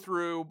just go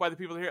through by the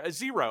people here.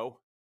 Zero.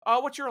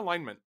 What's your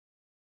alignment?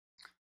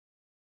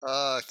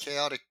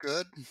 Chaotic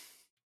good.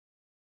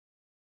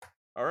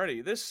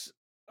 Alrighty. This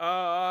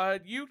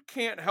you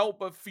can't help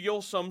but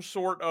feel some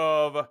sort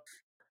of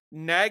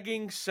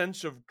nagging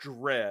sense of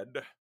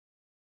dread.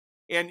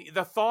 And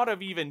the thought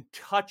of even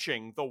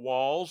touching the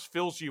walls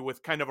fills you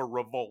with kind of a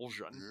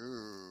revulsion.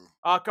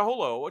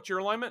 Kaholo, what's your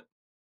alignment?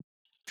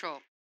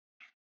 Troll.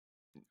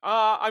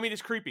 I mean,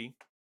 it's creepy.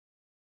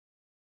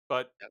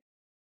 But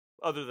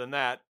other than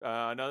that,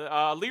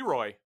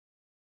 Leroy.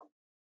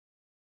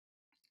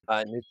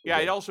 Yeah,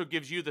 it also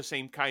gives you the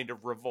same kind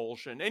of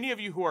revulsion. Any of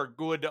you who are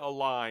good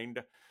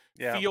aligned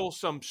feel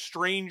some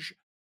strange,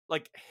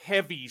 like,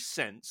 heavy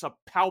sense, a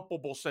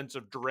palpable sense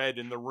of dread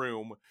in the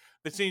room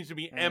that seems to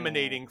be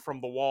emanating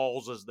from the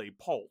walls as they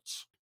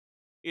pulse.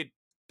 It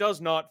does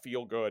not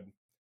feel good.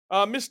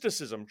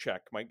 Mysticism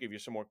check might give you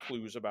some more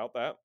clues about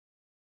that.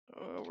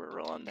 We're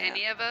rolling that.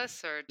 Any of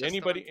us, or just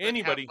anybody? The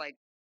ones that have, like,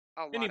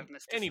 a lot of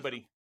mysticism?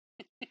 Anybody.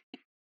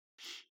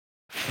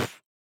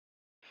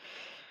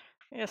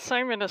 Yeah,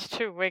 Simon is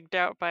too wigged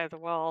out by the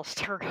walls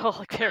to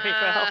roll very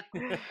well.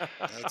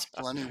 That's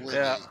plenty wiggy.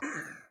 Yeah.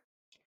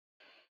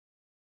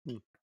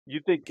 You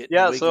think? Getting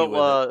Yeah. wiggy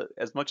So with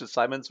as much as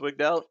Simon's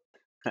wigged out,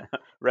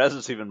 Raz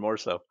is even more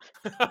so.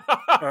 Do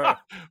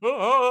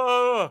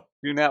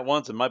that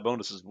once, and my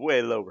bonus is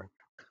way lower.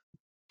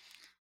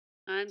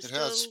 It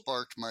has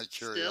sparked my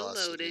curiosity.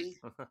 Still loading.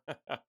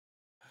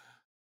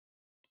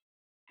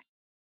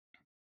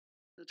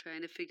 Still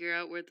trying to figure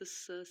out where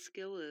this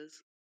skill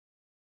is.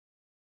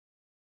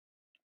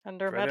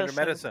 Under Right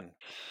medicine.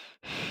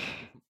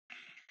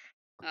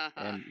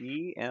 And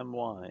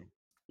EMY.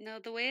 No,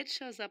 the way it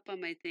shows up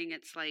on my thing,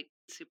 it's like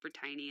super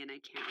tiny and I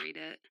can't read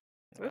it.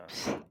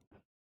 Oops.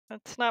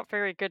 That's not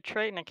very good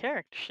trait in a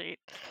character sheet.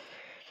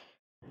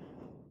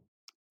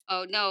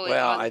 Oh, no,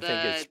 Well, on I the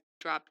think it's...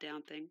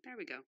 drop-down thing. There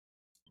we go.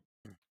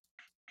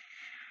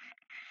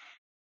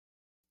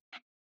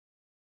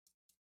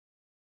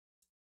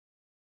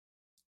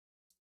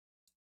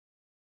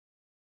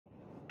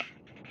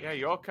 Yeah,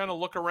 you all kind of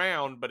look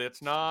around, but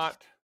it's not...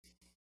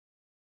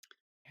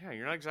 Yeah,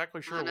 you're not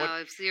exactly sure Oh, no,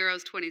 what... if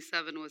Zero's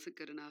 27 wasn't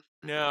good enough.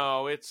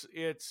 No, it's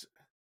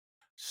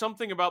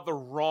something about the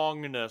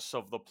wrongness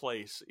of the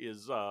place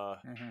is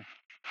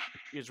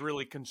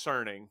really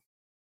concerning.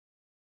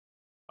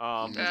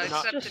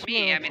 Except to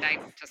me, I mean, I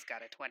just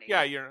got a 20.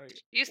 Yeah, you're...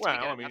 Used to be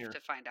good enough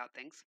to find out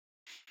things.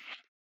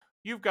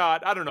 You've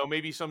got, I don't know,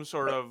 maybe some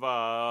sort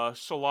of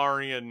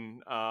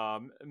Solarian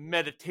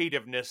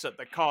meditativeness at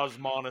the Cos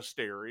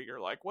Monastery. You're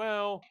like,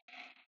 well,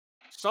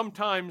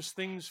 sometimes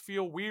things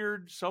feel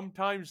weird,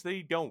 sometimes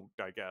they don't,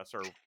 I guess,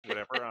 or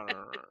whatever. I don't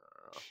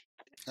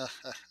know.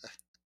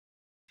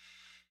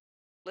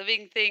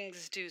 Living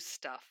things do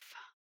stuff.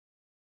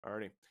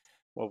 Alrighty.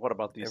 Well, what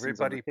about these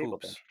Everybody things on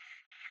the poops.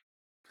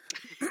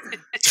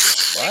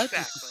 What?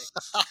 Exactly.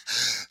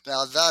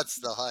 Now that's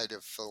the height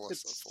of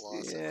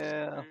philosophy.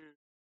 Yeah.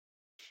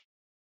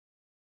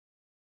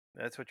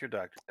 That's what your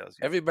doctor tells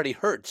you. Everybody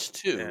hurts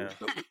too,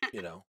 but,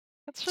 you know.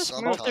 Let's just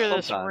move through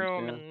this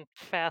room as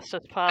fast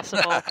as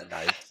possible.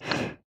 Nice.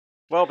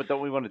 Well, but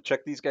don't we want to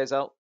check these guys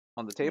out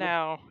on the table?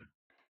 No.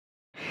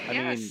 I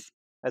mean,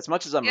 as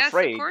much as I'm Yes,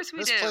 afraid, of course we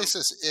This do. place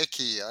is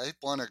icky. I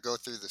want to go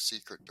through the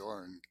secret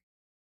door and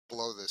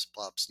blow this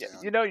pops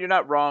down. you know, you're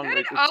not wrong.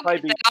 Okay,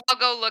 then I'll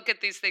go look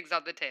at these things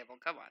on the table.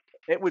 Come on.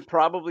 It would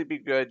probably be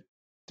good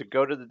to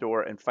go to the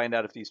door and find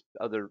out if these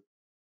other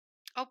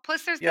Oh,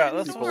 plus there's Yeah, the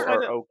let's people door.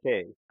 are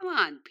okay. Come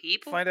on,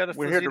 people. Find out if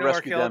We're the here to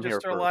rescue them here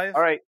xenoarchaeologists are first. alive.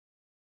 All right,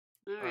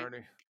 All right.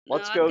 Alrighty.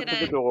 let's I'm go to gonna-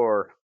 the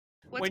door.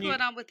 What's When you- going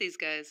on with these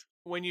guys?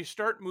 When you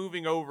start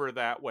moving over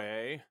that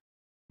way,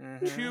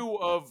 two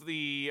of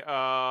the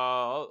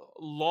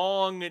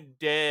long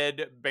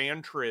dead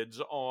bantrids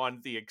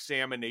on the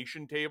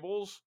examination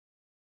tables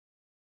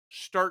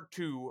start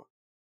to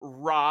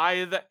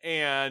writhe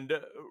and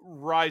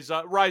rise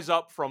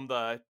up from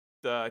the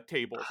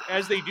tables.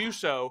 As they do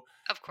so,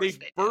 Of course they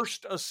they do.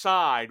 burst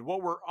aside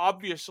what were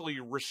obviously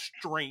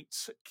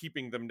restraints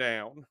keeping them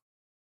down.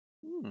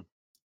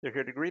 They're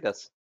here to greet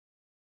us.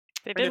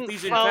 They And if didn't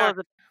these, in follow fact,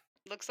 the.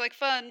 Looks like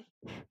fun.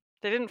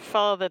 They didn't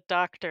follow the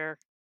doctor.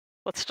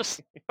 Let's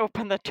just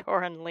open the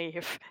door and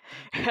leave,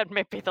 and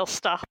maybe they'll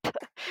stop.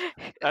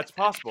 That's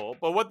possible.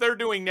 But what they're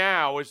doing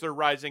now is they're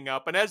rising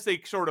up, and as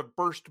they sort of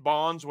burst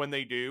bonds when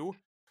they do,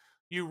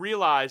 you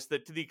realize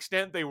that to the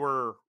extent they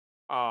were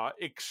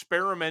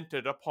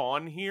experimented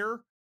upon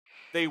here,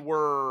 they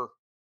were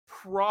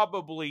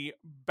probably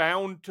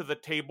bound to the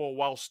table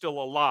while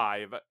still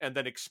alive and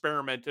then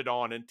experimented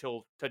on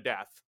until to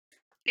death.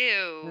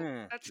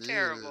 Ew, that's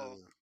terrible.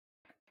 Ew.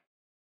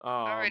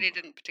 I already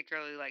didn't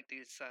particularly like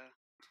these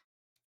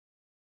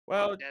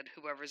Well, dead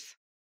whoever's.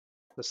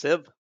 The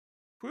Civ?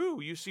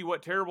 whew, you see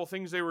what terrible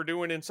things they were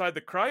doing inside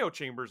the cryo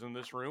chambers in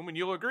this room, and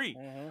you'll agree.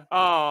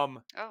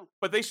 Oh,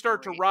 But they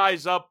start to great.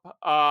 rise up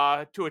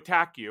to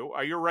attack you.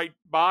 You're right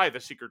by the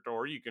secret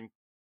door. You can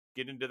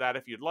get into that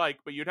if you'd like,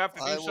 but you'd have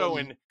to I do so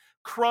wouldn't. in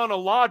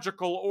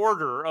chronological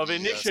order of Yes,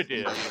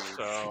 initiative. please.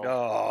 So,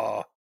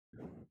 Oh.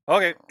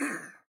 Okay.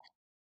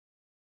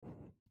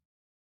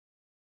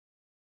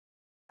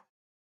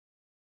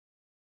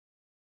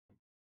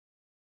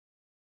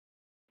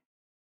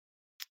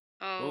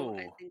 Oh,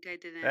 I Ooh, think I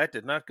didn't. that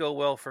did not go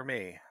well for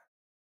me.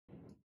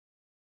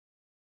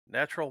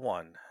 Natural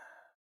 1.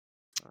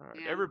 all right,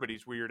 Yeah.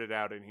 everybody's weirded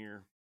out in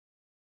here.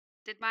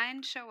 Did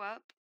mine show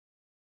up?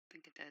 I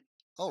think it did.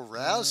 Oh,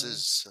 Raz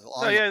is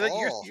on Oh yeah, the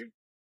you're ball. you're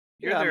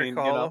Yeah, I there, mean,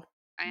 Carlo.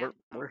 I am.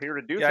 We're Okay. here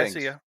to do Yeah, I things.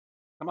 see ya.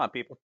 Come on,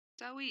 people.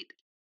 Sweet.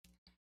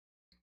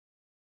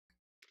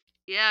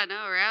 Yeah,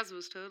 no, Raz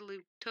was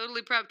totally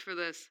prepped for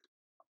this.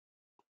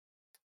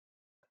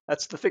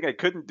 That's the thing I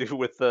couldn't do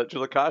with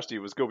Jilakashi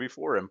was go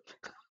before him.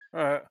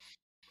 All right.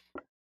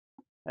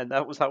 And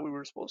that was how we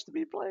were supposed to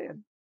be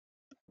playing.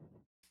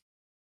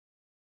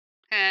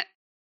 Heh.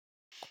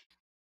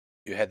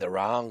 You had the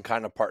wrong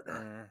kind of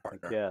partner.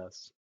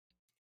 Yes.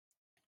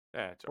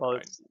 That's all Well,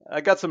 right.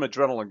 I got some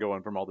adrenaline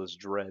going from all this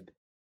dread.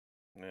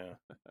 Yeah.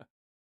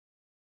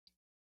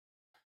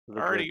 The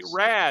Alrighty, dreads.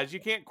 Raz,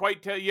 you can't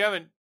quite tell. You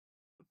haven't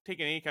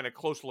taken any kind of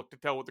close look to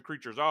tell what the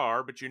creatures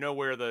are, but you know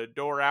where the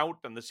door out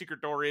and the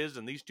secret door is,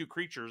 and these two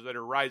creatures that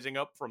are rising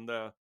up from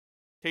the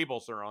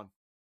tables they're on.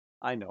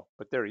 I know,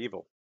 but they're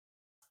evil.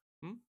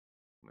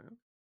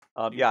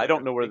 Well, Yeah, I like don't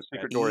to know where the think that.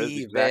 secret door is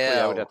exactly.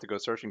 I would Evil. have to go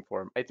searching for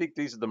them. I think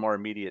these are the more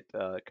immediate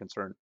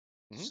concern.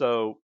 Mhm.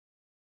 So,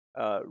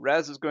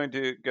 Raz is going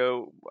to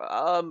go.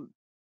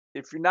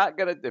 If we're not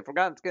gonna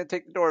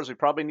take the doors, we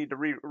probably need to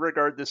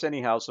regard this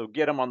anyhow. So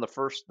get him on the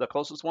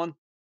closest one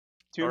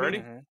to me.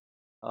 Alrighty. Mhm.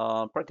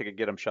 Probably take a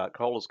get him shot.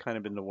 Carlo's kind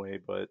of in the way,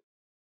 but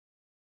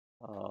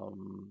I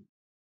don't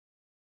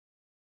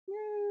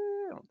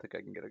think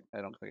I can get a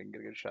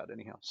good shot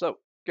anyhow. So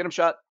get him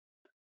shot.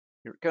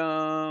 Here it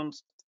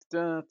comes.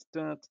 Got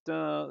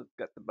the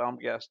bomb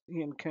gas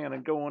hand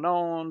cannon going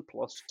on.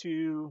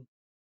 +2.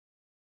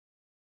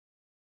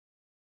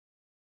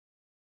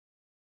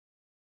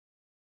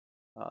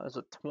 That's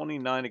a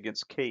 29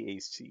 against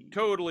KAC.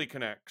 Totally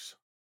connects.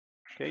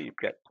 Okay, you've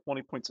got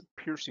 20 points of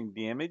piercing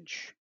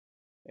damage.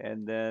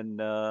 And then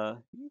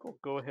we'll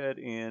go ahead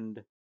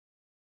and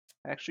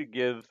actually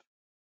give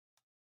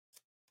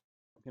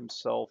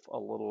himself a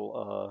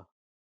little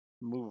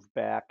move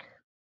back.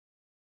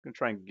 I'm going to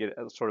try and get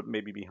it sort of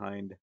maybe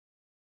behind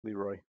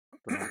Leroy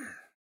for now.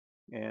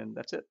 And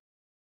that's it.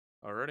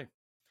 Alrighty.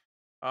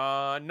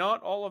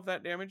 Not all of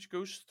that damage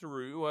goes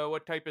through.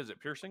 What type is it?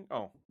 Piercing?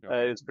 Oh,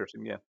 okay. It's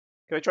piercing, yeah.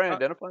 Can I try and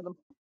identify them?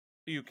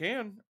 You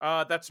can.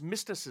 That's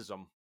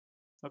mysticism.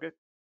 Okay.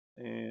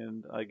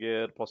 And I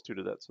get +2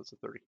 to that, so it's a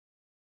 30.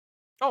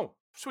 Oh,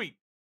 sweet.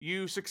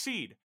 You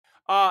succeed.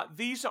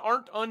 These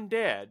aren't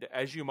undead,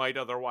 as you might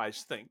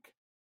otherwise think.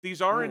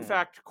 These are, in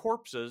fact,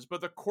 corpses,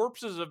 but the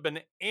corpses have been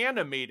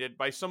animated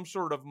by some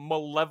sort of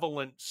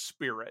malevolent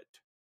spirit.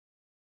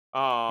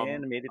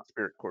 Animated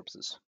spirit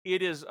corpses.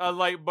 It is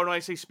like, but when I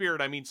say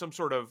spirit, I mean some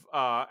sort of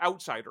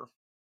outsider.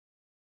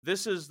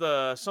 This is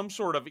some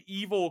sort of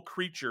evil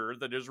creature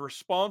that is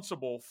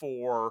responsible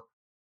for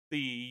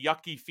the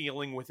yucky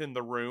feeling within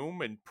the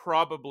room and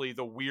probably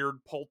the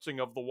weird pulsing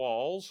of the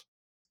walls.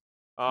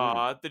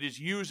 That is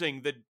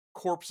using the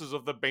corpses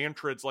of the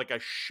bantrids like a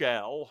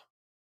shell.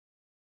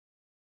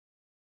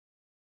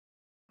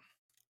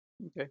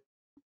 Okay.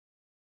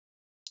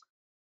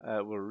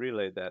 We'll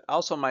relay that.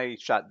 Also, my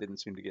shot didn't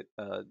seem to get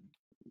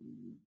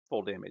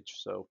full damage,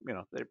 so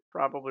they're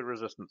probably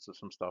resistant to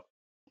some stuff.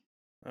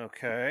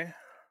 Okay.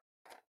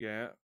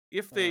 Yeah,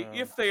 if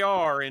they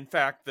are in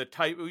fact the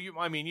type,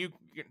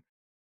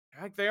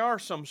 they are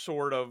some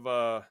sort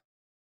of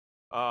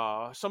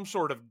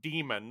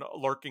demon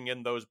lurking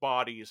in those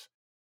bodies,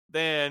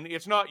 then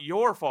it's not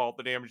your fault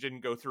the damage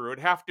didn't go through.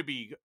 It'd have to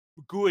be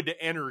good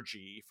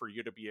energy for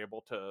you to be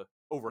able to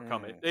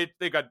overcome it.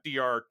 They got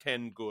DR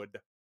 10 good.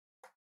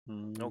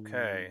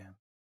 Okay.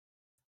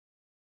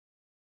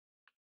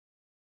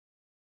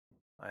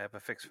 I have a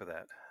fix for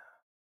that.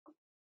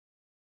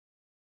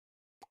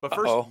 But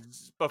Uh-oh.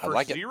 first, I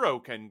like it. Zero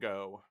can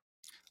go.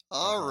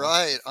 All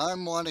right, I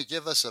want to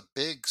give us a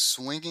big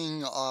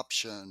swinging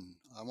option.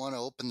 I want to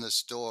open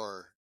this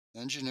door.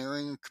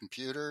 Engineering,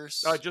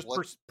 computers. Just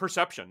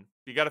perception.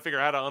 You got to figure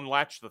out how to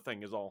unlatch the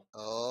thing is all.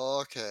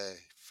 Okay,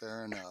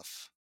 fair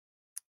enough.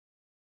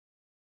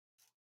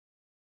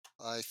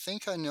 I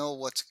think I know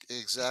what's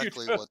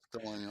exactly what's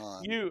going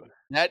on.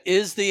 That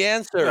is the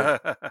answer.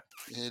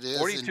 It is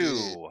 42.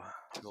 indeed,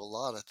 to a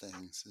lot of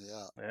things.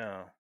 Yeah.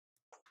 Yeah.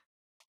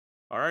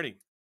 Alrighty.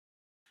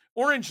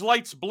 Orange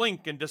lights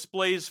blink and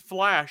displays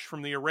flash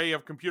from the array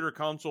of computer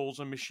consoles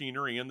and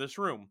machinery in this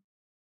room.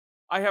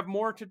 I have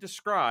more to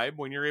describe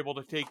when you're able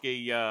to take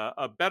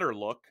a better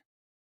look,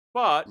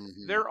 but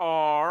there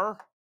are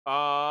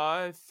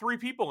 3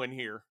 people in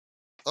here.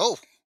 Oh,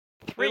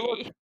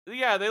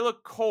 they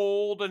look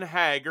cold and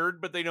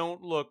haggard, but they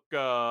don't look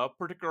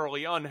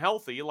particularly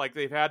unhealthy, like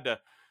they've had to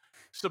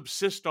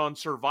subsist on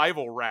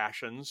survival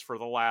rations for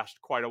the last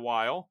quite a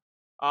while.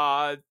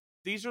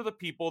 These are the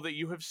people that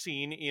you have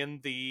seen in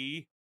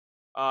the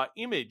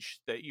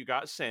image that you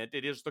got sent.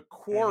 It is the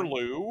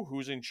Quarlu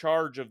who's in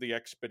charge of the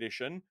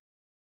expedition,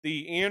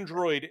 the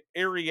android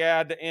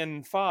Ariad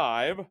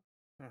N5,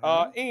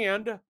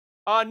 and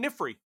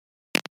Nifri,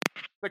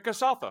 the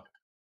Kasatha.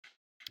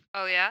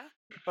 Oh, yeah?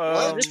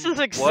 This is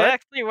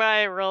exactly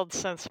why I rolled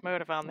sense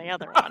motive on the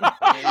other one.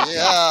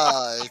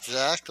 Yeah,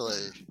 exactly.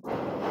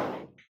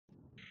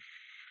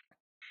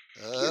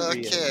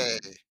 Okay.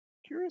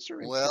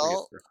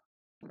 Well,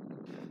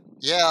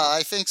 yeah,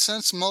 I think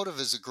sense motive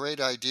is a great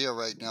idea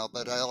right now,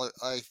 but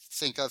I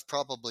think I've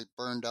probably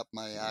burned up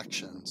my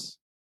actions.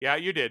 Yeah,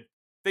 you did.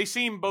 They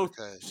seem both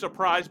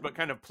surprised but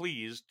kind of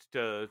pleased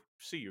to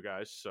see you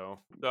guys. So,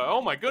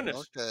 oh my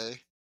goodness.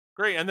 Okay.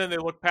 Great. And then they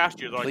look past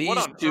you. They're like, what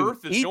on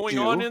earth is going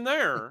on in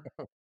there?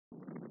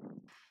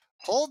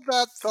 Hold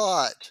that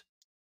thought.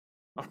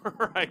 All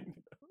right.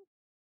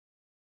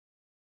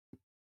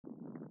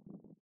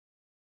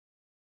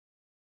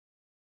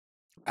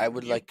 I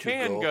would like to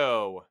can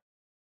go.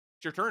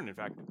 It's your turn, in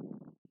fact.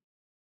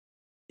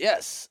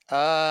 Yes.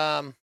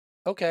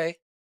 Okay.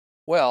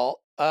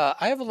 Well,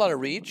 I have a lot of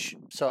reach,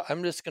 so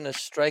I'm just going to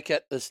strike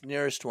at this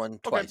nearest one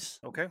twice.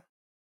 Okay.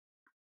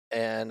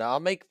 And I'll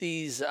make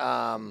these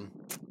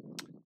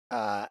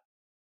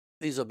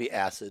these will be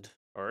acid.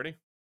 Alrighty.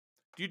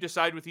 Do you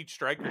decide with each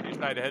strike, or do you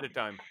decide ahead of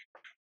time?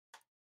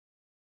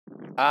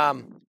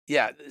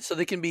 Yeah, so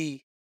they can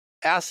be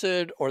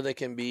acid or they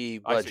can be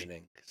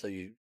bludgeoning. So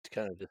you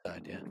kind of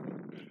decide,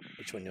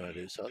 which one you want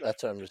to do. So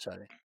that's what I'm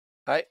deciding.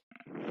 All right.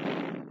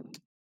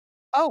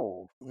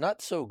 Oh,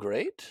 not so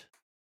great.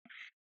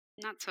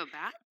 Not so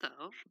bad,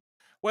 though.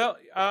 Well,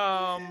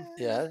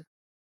 yeah.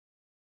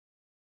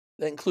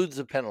 That includes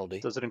the penalty.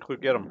 Does it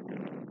include get 'em?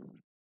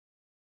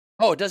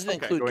 Oh, it doesn't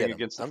include going get 'em.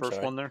 against the I'm first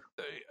sorry. one there.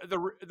 The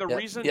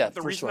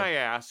reason I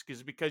ask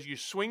is because you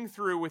swing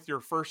through with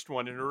your first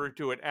one in order to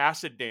do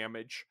acid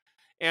damage,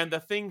 and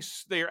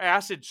their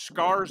acid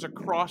scars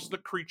across the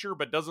creature,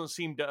 but doesn't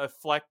seem to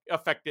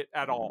affect it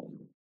at all,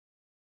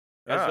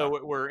 as though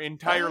it were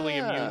entirely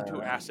immune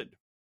to acid.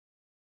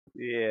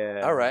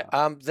 Yeah. All right.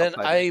 Then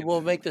I will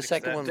make the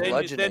second one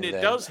bludgeoning. Then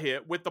it does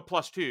hit with the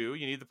 +2.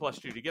 You need the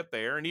 +2 to get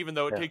there, and even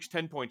though it takes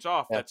 10 points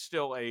off, that's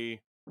still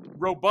a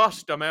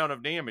robust amount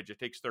of damage. It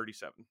takes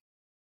 37.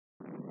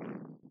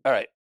 All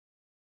right.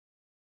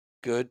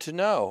 Good to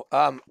know.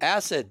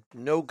 Acid,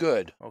 no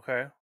good.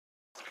 Okay.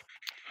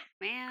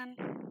 Man.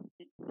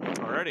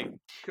 Alrighty.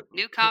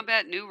 New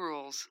combat, new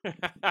rules.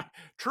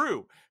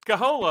 True.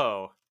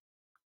 Kaholo.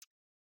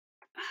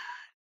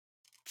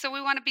 So we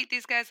want to beat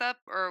these guys up,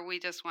 or we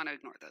just want to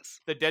ignore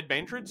this? The dead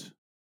Bantrids?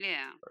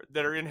 Yeah.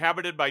 That are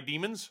inhabited by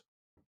demons?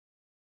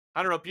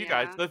 I don't know if you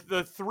guys,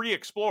 the 3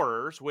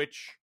 explorers,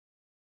 which,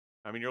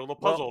 I mean, you're a little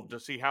puzzled to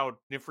see how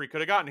Nifri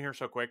could have gotten here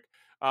so quick,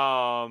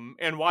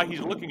 and why he's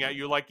looking at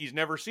you like he's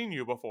never seen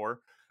you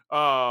before.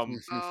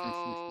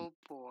 Oh,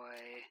 boy.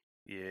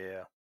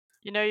 Yeah.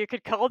 You know, you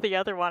could call the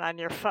other one on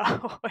your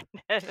phone.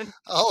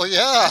 Oh,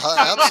 yeah,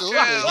 absolutely.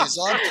 He's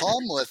on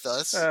Palm with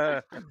us.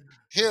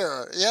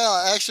 Here,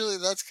 actually,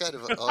 that's kind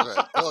of all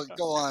right.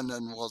 Go on,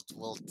 and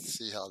we'll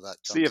see how that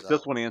comes See if out.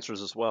 this one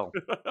answers as well.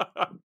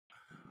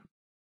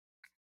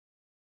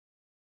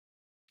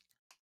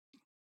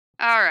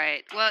 All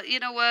right. Well, you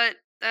know what?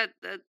 That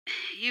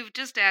you've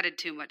just added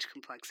too much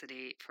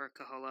complexity for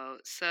Kaholo.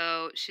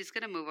 So she's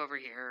gonna move over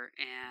here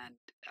and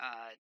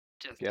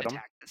just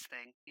attack this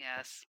thing.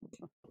 Yes.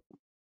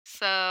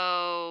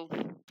 So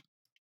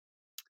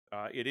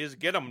it is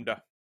get 'em.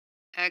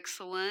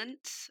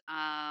 Excellent.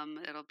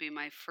 It'll be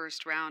my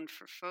first round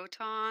for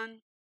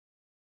Photon.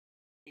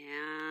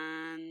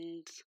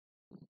 And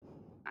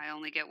I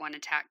only get 1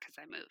 attack because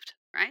I moved,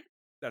 right?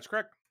 That's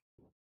correct.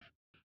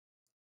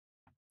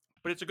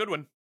 But it's a good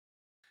one.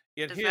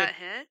 Does that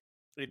hit?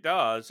 It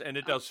does, and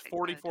it does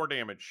 44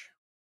 damage.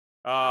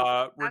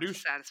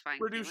 Reduced satisfying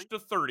reduced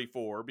feeling. to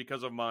 34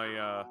 because of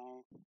my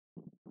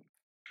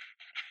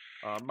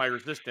my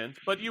resistance.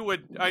 But you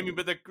would, I mean,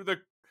 but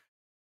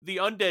the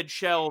undead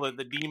shell that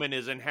the demon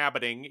is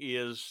inhabiting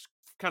is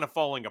kind of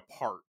falling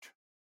apart.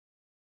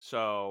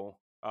 So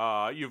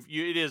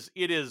it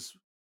is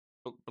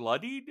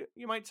bloodied,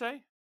 you might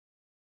say.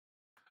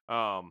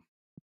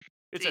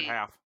 It's at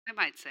half. I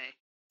might say.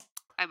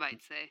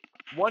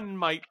 One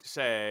might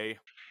say.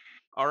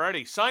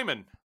 Alrighty,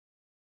 Simon.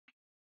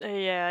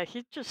 Yeah,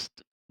 he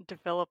just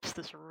develops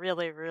this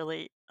really,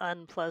 really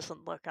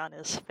unpleasant look on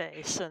his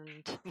face,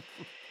 and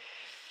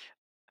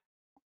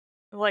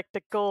like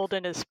the gold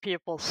in his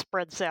pupil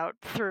spreads out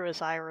through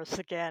his iris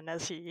again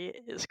as he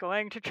is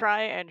going to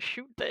try and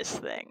shoot this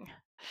thing.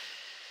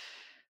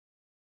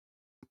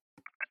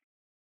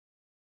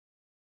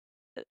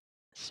 As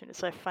soon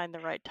as I find the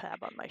right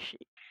tab on my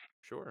sheet.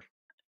 Sure.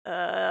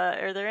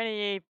 Are there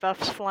any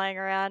buffs flying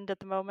around at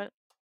the moment?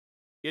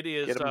 It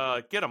is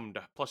get 'em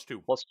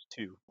 +2.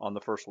 +2 on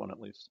the first one at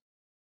least.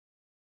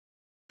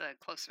 The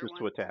closer just one.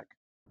 to attack.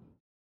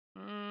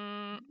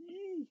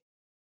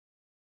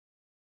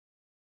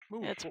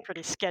 It's a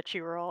pretty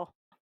sketchy roll.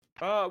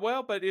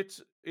 Well, but it's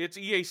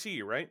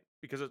EAC, right?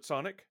 Because it's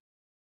Sonic.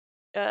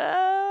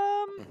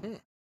 Yeah,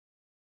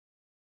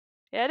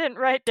 I didn't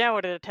write down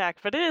what it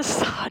attacked, but it is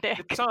Sonic.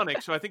 It's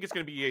Sonic, so I think it's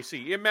going to be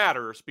EAC. It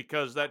matters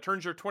because that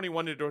turns your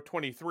 21 into a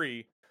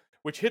 23,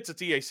 which hits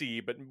its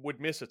EAC, but would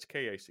miss its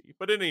KAC.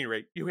 But at any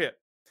rate, you hit.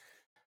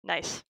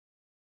 Nice.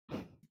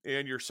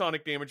 And your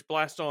Sonic damage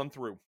blasts on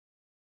through.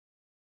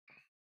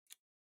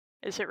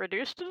 Is it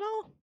reduced at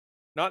all?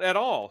 Not at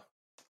all.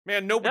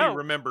 Man, nobody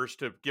remembers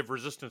to give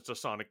resistance to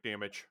Sonic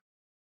damage.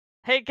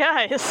 Hey,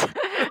 guys.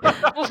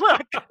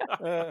 Look.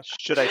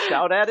 Should I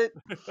shout at it?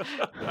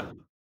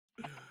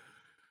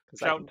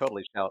 Because I can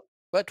totally shout.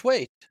 But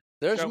wait,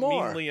 there's shout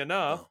more. Meanly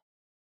enough.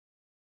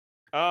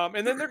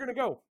 And then they're going to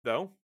go,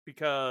 though,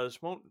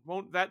 because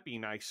won't that be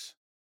nice?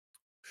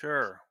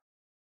 Sure.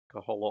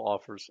 Kaholo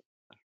offers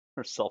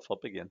herself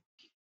up again.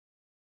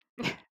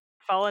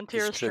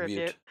 Volunteers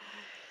tribute.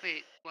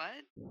 Wait,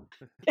 what?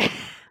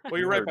 Well,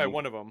 you're right by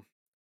one of them.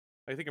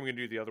 I think I'm going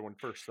to do the other one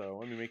first, though.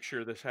 Let me make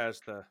sure this has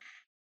the...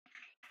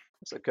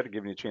 So I could have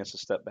given you a chance to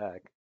step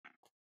back.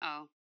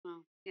 Oh,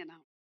 well, you know.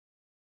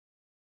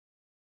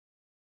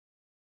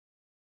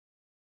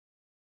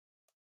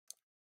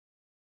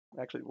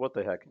 Actually, what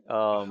the heck?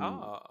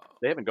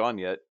 They haven't gone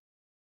yet.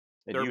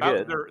 And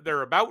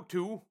they're about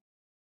to.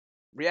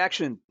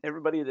 Reaction.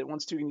 Everybody that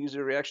wants to can use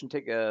their reaction.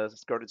 Take a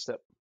guarded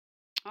step.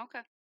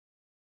 Okay.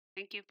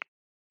 Thank you.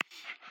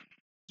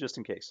 Just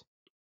in case.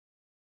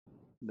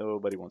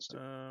 Nobody wants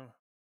to.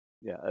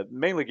 Yeah,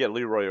 mainly get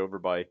Leroy over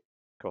by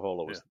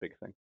Kaholo was the big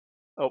thing.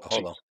 Oh,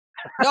 hold on.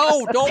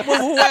 No, don't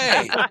move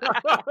away.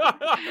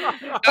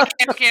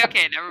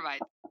 Okay, never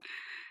mind.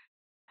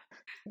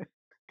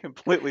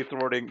 Completely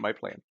thwarting my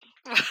plan.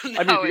 No, I mean,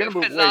 if you're gonna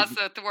move it was away,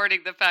 also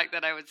thwarting the fact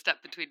that I would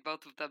step between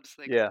both of them.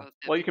 So they yeah. could both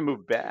Well, you can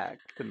move back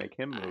to make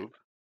him move.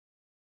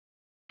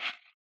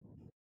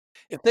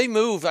 If they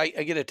move, I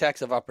get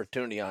attacks of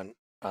opportunity on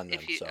them.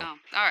 So. Oh, all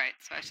right.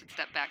 So I should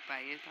step back by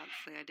you.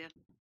 That's the idea.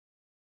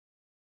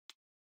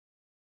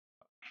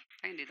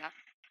 I can do that.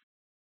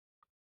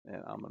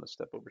 And I'm gonna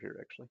step over here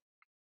actually.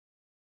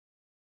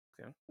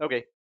 Okay.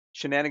 Okay.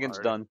 Shenanigans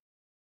done.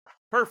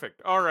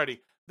 Perfect. Alrighty.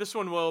 This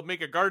one will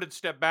make a guarded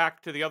step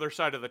back to the other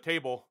side of the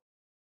table.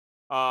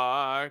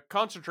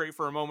 Concentrate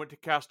for a moment to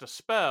cast a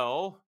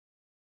spell.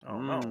 Oh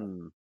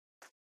no.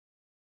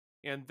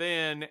 And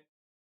then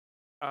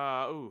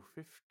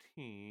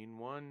 15.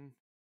 One.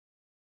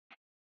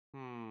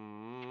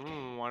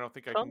 I don't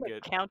think I can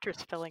get. Counter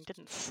spelling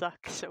didn't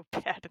suck so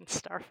bad in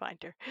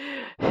Starfinder.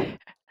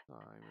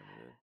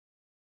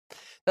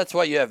 That's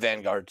why you have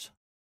vanguards.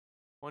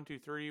 1, 2,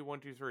 3. 1,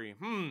 2, 3.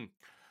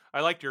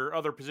 I liked your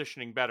other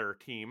positioning better,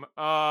 team.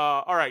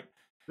 All right.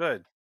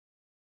 Good.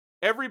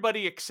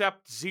 Everybody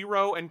except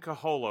Zero and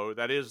Kaholo.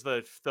 That is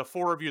the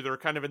four of you that are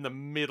kind of in the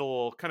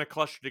middle, kind of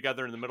clustered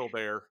together in the middle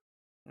there.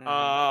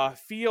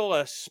 Feel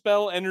a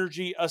spell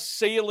energy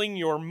assailing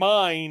your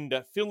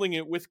mind, filling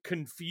it with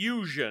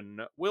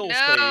confusion. Will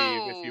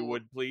save, if you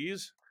would,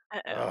 please.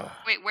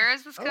 Wait, where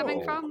is this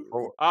coming from?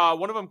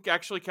 One of them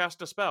actually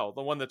cast a spell.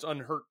 The one that's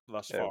unhurt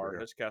thus far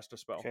has cast a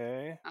spell.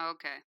 Okay.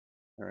 Okay.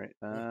 All right,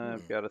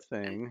 I've got a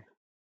thing.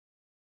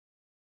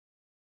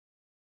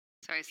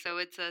 Sorry, so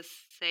it's a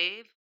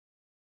save?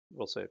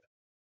 We'll save.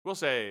 We'll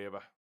save.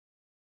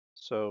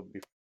 So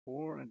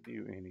before I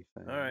do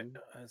anything... All right,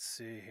 let's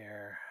see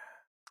here.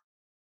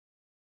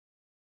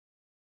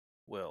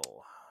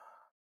 Will.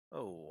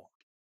 Oh.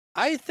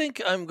 I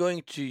think I'm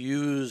going to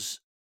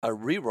use a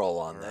reroll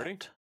on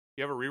that.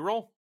 You have a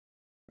reroll?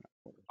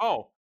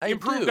 Oh, I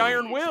improved do.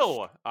 Iron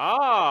Will.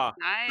 Ah,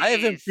 nice. I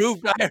have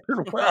improved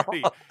Iron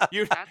Will.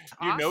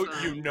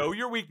 You know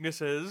your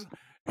weaknesses,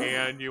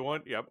 and you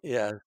want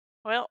Yeah.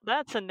 Well,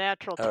 that's a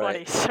natural All 20,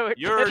 right. so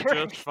you're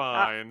just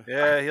fine.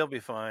 Yeah, he'll be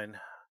fine.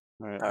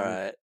 All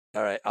right.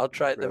 All right. I'll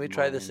try. Let me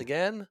try this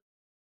again.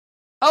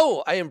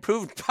 Oh, I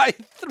improved by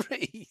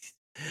 3.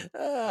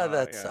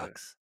 That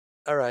sucks.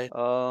 All right.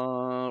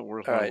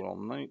 Where's my will?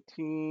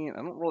 19. I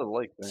don't really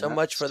like that. So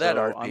much for that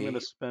RP. I'm going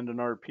to spend an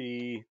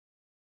RP.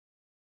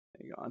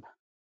 Hang on.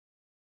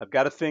 I've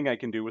got a thing I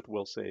can do with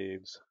will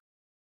saves.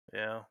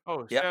 Yeah.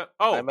 Oh, yeah.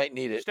 I might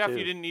need it. Steph, too.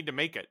 you didn't need to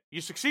make it. You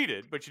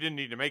succeeded, but you didn't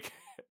need to make it.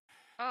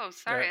 Oh,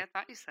 sorry. I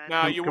thought you said.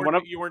 No, you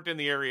weren't in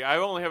the area. I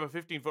only have a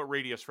 15-foot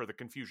radius for the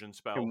confusion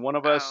spell. Can one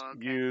of us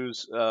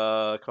use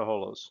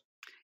Kaholos?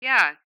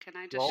 Yeah. Can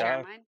I just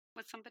share mine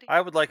with somebody?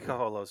 I would like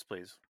Kaholos,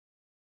 please.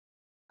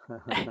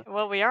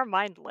 Well, we are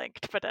mind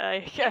linked, but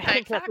I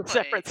think that's a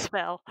separate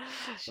spell.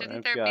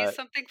 Shouldn't there be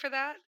something for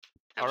that?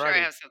 I'm sure I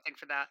have something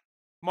for that.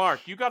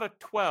 Mark, you got a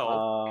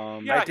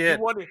 12. I did.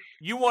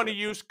 You want to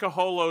use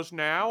Kaholos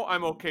now?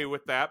 I'm okay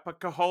with that, but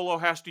Kaholo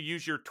has to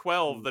use your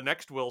 12 the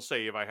next will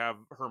save I have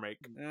her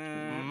make.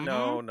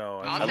 No.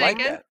 I'll take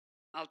it.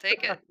 I'll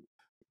take it.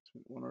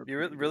 You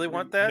really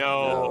want that?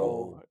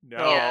 No,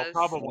 yes.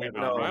 Probably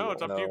not. No,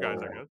 it's up to you guys,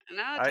 I guess.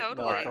 No,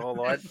 totally.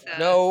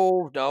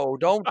 No,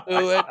 don't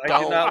do it.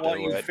 I do not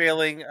want you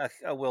failing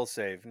a will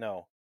save.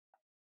 No.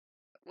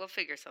 We'll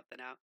figure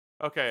something out.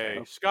 Okay,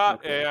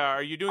 Scott,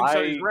 are you doing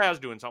something? Is Raz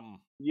doing something?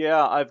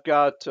 Yeah, I've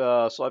got.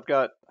 What's it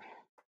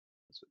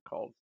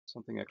called?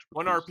 Something expertise.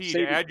 1 RP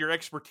to add your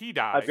expertise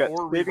die. I've got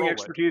or saving reroll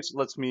expertise.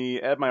 Lets me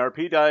add my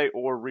RP die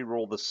or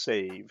reroll the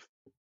save.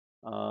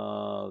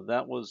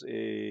 That was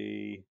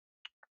a.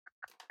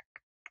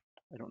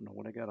 I don't know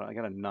what I got. I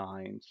got a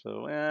 9,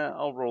 so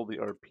I'll roll the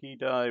RP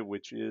die,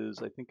 which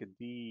is I think a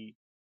D8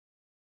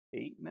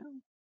 now.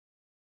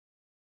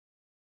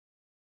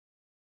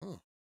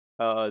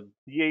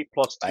 D8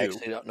 plus 2. I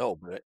actually don't know,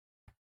 but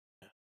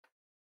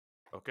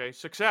Okay,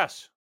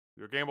 success.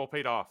 Your gamble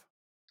paid off.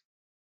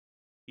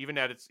 Even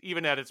at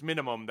its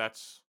minimum,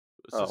 that's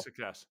a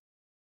success.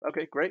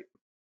 Okay, great.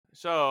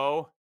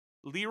 So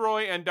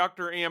Leroy and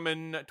Dr.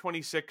 Ammon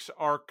 26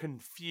 are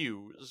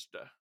confused.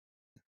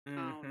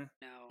 Oh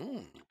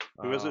no.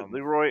 Who is it?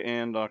 Leroy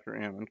and Dr.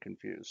 Ammon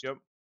confused. Yep.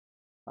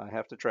 I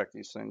have to track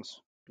these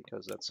things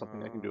because that's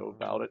something I can do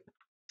about it.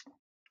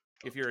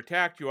 If you're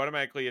attacked, you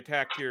automatically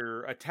attack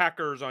your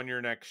attackers on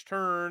your next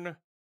turn.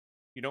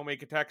 You don't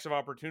make attacks of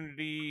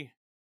opportunity.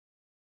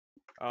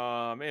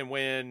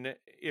 And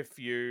if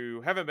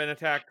you haven't been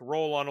attacked,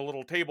 roll on a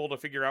little table to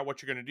figure out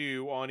what you're going to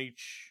do on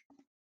each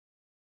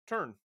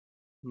turn.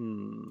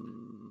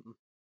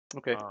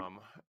 Okay.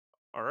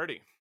 Alrighty.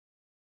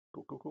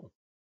 Cool.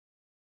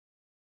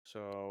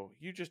 So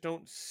you just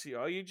don't see.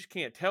 You just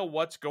can't tell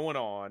what's going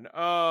on.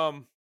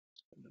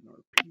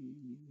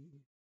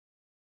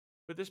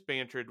 But this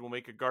Bantrid will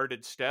make a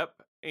guarded step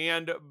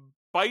and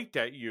bite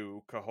at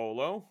you,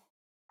 Kaholo.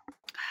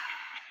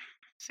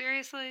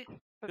 Seriously?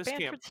 But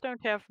Bantrids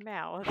don't have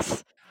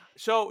mouths.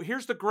 So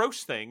here's the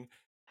gross thing.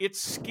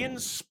 Its skin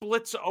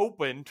splits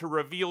open to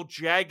reveal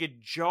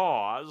jagged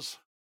jaws.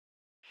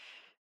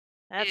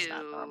 That's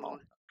not normal.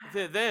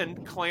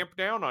 Then clamp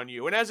down on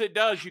you. And as it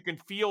does, you can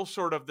feel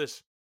sort of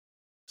this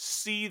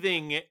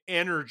seething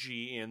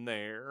energy in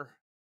there.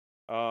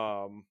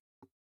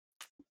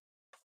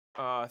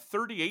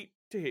 38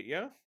 to hit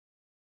you.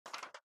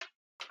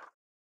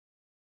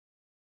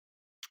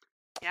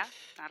 Yeah,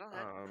 that'll hit.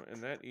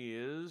 And that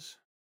is...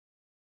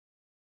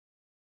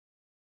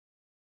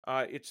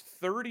 it's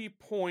 30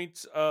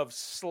 points of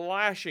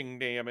slashing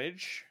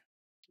damage.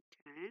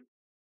 Okay.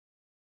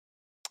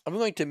 I'm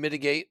going to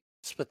mitigate,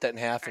 split that in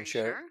half, and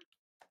share it.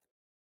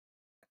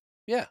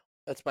 Yeah,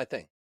 that's my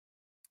thing.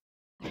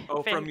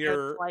 Oh, from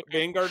your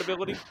Vanguard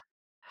ability?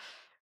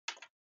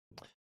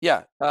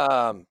 Yeah.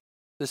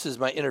 This is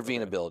my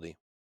intervene ability.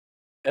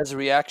 As a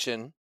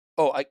reaction...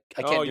 Oh, I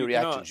can't do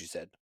reactions, you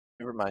said.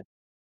 Never mind.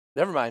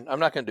 I'm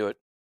not going to do it.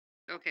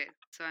 Okay,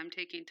 so I'm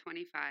taking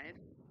 25.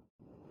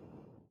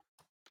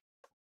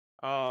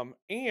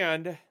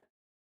 And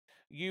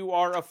you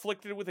are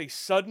afflicted with a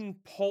sudden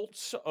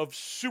pulse of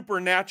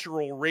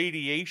supernatural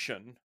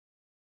radiation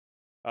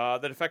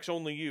that affects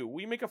only you.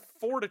 Will you make a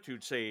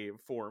fortitude save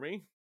for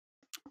me?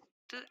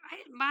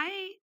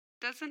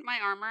 Doesn't my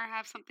armor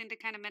have something to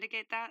kind of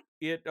mitigate that?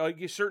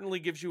 It certainly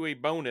gives you a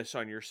bonus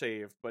on your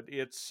save, but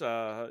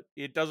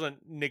it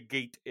doesn't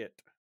negate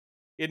it.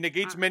 It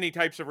negates many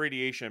types of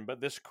radiation, but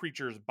this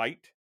creature's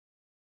bite.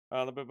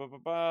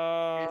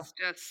 It's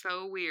just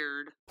so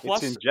weird.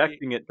 It's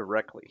injecting it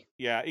directly.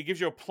 Yeah, it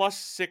gives you a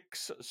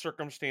 +6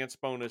 circumstance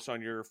bonus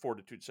on your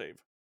fortitude save.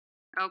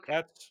 Okay.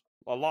 That's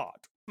a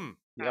lot.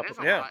 That is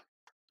a lot.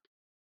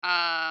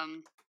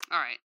 All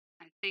right.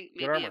 I think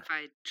maybe if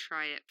I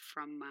try it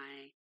from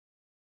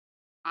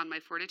on my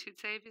fortitude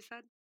save, you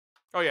said?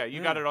 Oh yeah,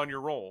 you got it on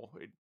your roll.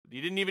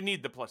 You didn't even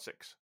need the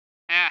 +6.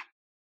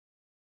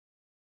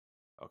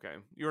 Okay.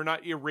 You're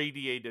not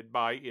irradiated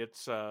by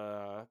its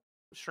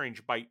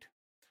strange bite.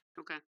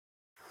 Okay.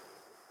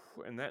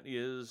 And that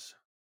is,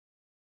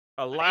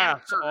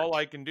 alas, all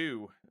I can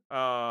do.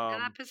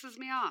 And that pisses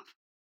me off.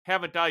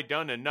 Haven't I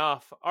done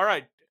enough? All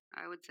right.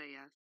 I would say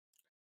yes.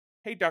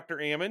 Hey,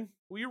 Dr. Ammon,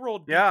 will you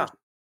roll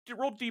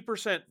roll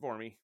D% for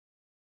me?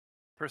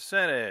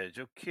 Percentage,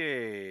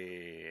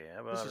 okay.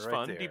 How about this is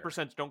fun. there?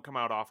 D% don't come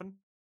out often.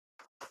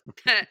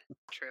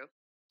 True.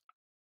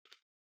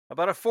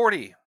 About a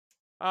 40.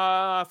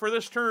 For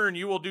this turn,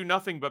 you will do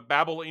nothing but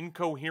babble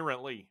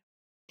incoherently.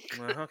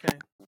 Okay.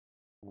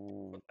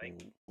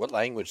 What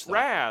language, though?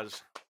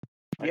 Raz.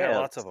 I got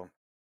lots of them.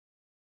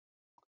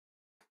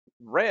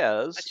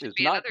 Raz That should is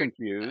be not another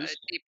confused.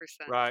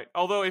 D%. Right.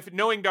 Although, if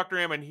knowing Dr.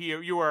 Ammon,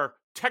 you are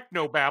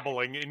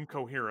techno-babbling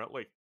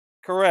incoherently.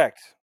 Correct.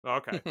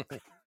 Okay.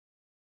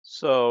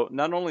 So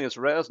not only is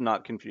Raz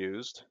not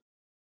confused,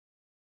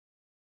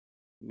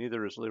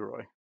 neither is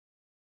Leroy.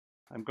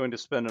 I'm going to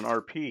spend an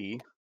RP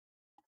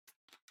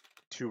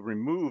to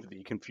remove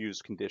the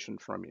confused condition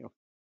from you.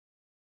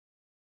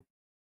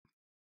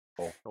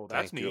 Oh,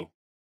 that's neat.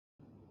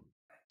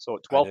 So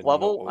at I 12th didn't know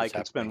level, what was I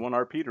can spend happening.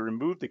 1 RP to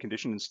remove the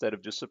condition instead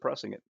of just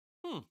suppressing it.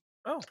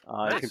 Oh,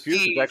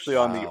 Confused is actually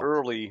on the Wow.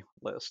 early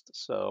list,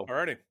 so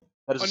Alrighty.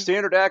 that is a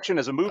standard action.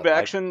 As a move like-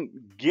 action,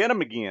 get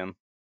him again.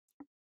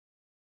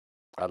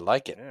 I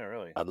like it. yeah,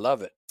 really. I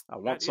love it. I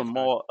want That some is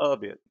more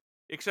of it.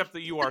 Except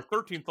that you are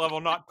 13th level,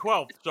 not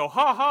 12th. So,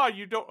 ha,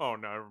 you don't... Oh,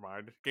 never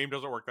mind. Game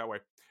doesn't work that way.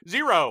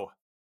 0.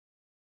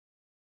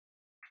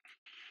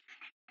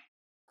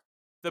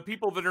 The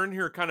people that are in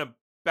here kind of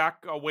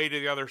back away to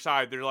the other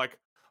side. They're like,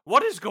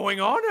 what is going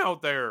on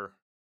out there?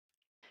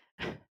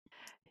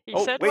 He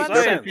Oh, said wait, one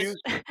they're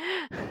sentence.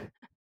 confused.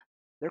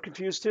 They're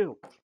confused too.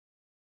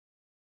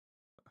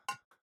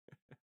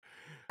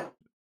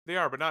 They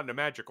are, but not in a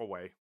magical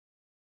way.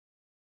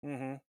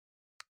 Mm-hmm.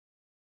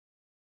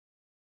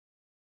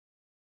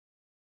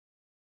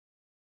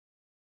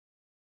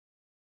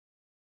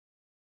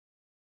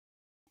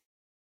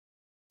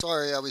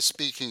 Sorry, I was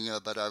speaking,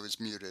 but I was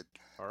muted.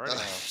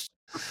 Alrighty.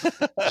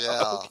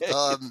 Yeah.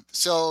 Okay.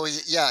 So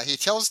yeah, he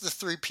tells the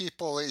 3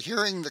 people,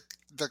 hearing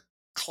the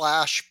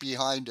clash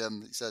behind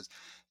him, he says,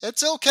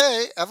 "It's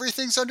okay.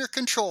 Everything's under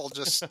control.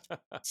 Just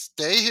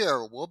stay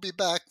here. We'll be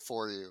back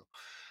for you."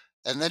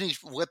 And then he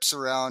whips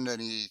around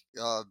and he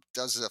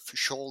does a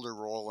shoulder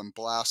roll and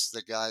blasts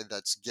the guy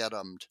that's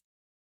get-em'd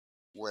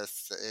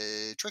with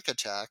a trick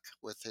attack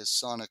with his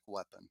sonic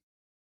weapon.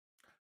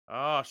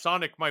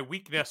 Sonic, my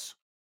weakness.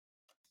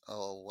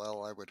 Oh,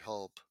 well, I would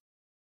hope.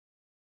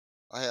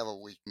 I have a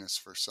weakness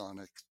for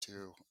Sonic,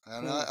 too.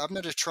 And I'm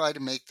going to try to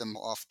make them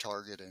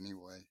off-target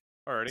anyway.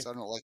 Alrighty. 'Cause I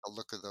don't like the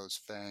look of those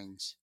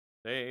fangs.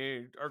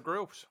 They are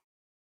gross.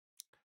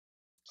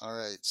 All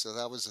right, so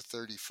that was a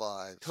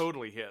 35.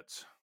 Totally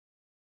hits.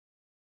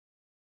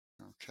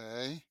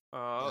 Okay.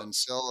 Uh, And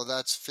so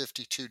that's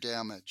 52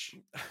 damage.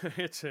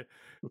 it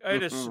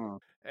is,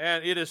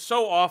 and it is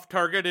so off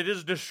target. It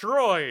is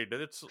destroyed.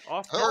 It's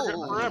off target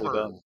Oh.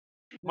 forever.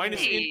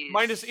 Nice.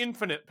 Minus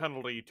infinite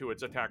penalty to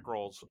its attack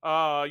rolls.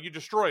 You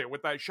destroy it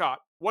with that shot.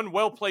 One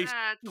well placed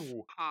That's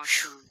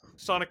awesome.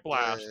 sonic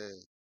blast. Yay.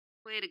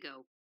 Way to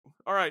go.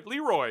 All right,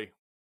 Leroy.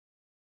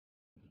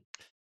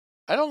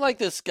 I don't like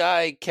this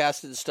guy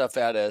casting stuff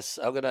at us.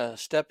 I'm going to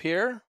step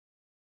here,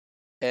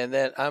 and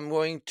then I'm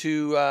going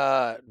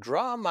to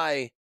draw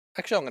my...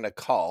 Actually, I'm going to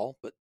call,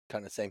 but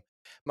kind of same.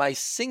 My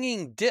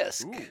singing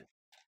disc Ooh.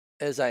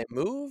 as I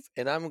move,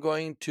 and I'm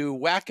going to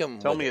whack him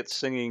Tell with me it. it's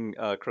singing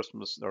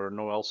Christmas or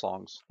Noel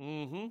songs,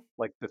 Mm-hmm.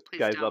 like the Please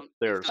guys don't.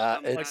 upstairs. Please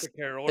don't tell me Like the that.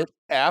 caroler.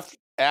 It's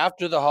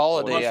after the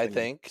holiday, must I be.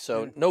 think.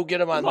 So no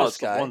get him on No, this it's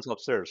the guy. ones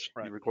upstairs.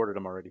 Right. You recorded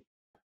them already.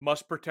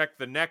 Must protect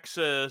the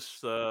Nexus.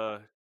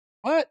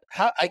 What?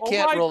 How? I Oh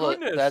can't my roll it.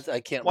 goodness. I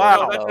can't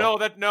Wow. roll it. No.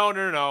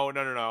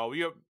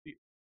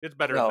 It's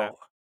better than that. No.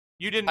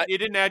 You didn't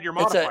add your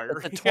It's a- modifier.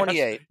 it's a Yes,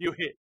 28. you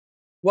hit.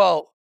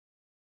 Well, Oh,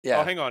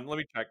 yeah. hang on. Let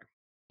me check.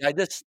 I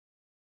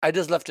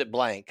just left it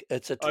blank.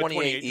 It's a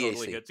 28 EAC.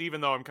 totally hits.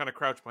 Even though I'm kind of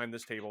crouched behind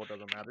this table, it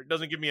doesn't matter. It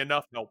doesn't give me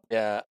enough help.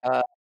 Yeah.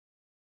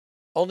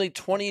 Only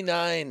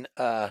 29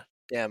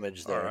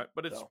 damage there. All right,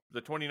 but it's so.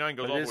 the 29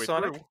 goes But it all the is way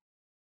Sonic? through.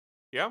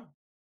 Yeah.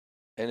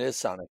 And it is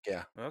Sonic,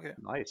 yeah. Okay.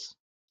 Nice.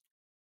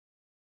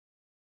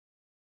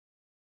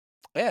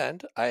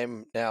 And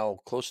I'm now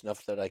close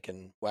enough that I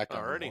can whack him.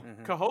 Alrighty.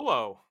 Mhm.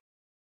 Kaholo.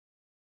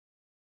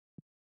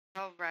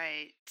 All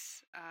right.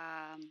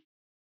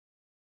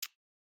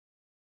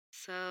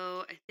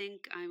 So I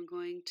think I'm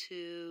going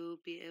to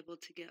be able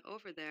to get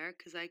over there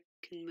because I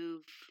can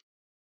move,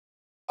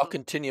 I'll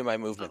continue my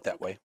movement that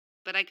okay. way.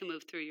 but I can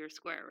move through your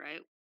square,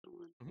 right?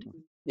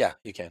 Yeah,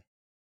 you can.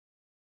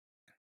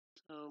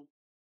 So,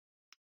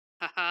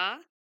 haha.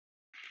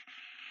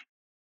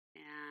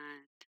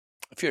 And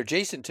If you're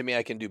adjacent to me,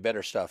 I can do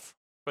better stuff.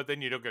 But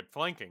then you don't get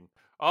flanking.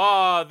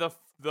 The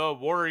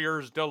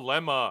warrior's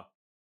dilemma.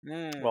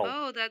 Well,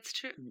 oh, that's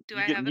true. Do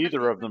you I get have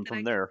neither enough of them movement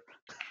from that there.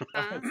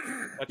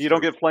 That's You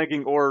don't true. get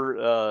flanking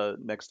or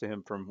next to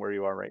him from where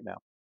you are right now.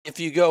 If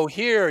you go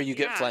here, you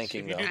get Yeah,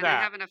 flanking, if you though. do and that.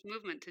 I have enough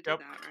movement to do Yep.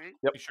 that, right?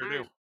 Yep. You sure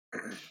All do.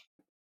 right.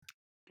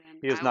 Then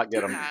He does I not will get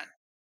do him. that.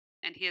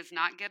 And he has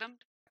not get him.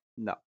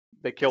 No,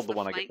 they killed Does the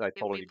one I flank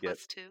told give you me to get.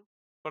 +2?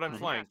 But I'm Yeah,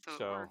 flanked, so it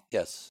so works.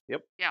 Yes.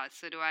 Yeah.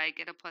 So do I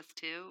get a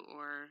 +2,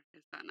 or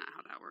is that not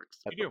how that works?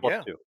 That's You a do.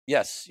 Yeah. +2.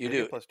 Yes, you Yeah,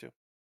 do. get +2.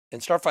 In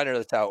Starfighter,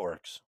 that's how it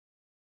works.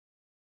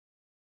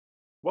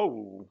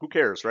 Whoa, who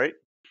cares, right?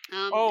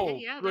 oh Hey,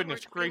 yeah, that goodness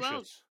worked pretty well.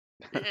 gracious.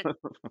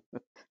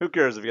 Who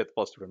cares if you get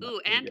the +2 or not? Ooh,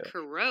 and Crit.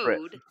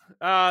 corrode.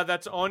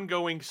 That's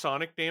ongoing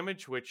sonic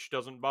damage, which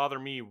doesn't bother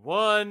me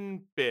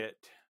one bit.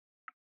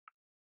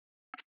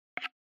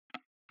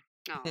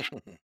 Oh,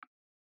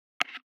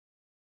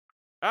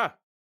 Ah,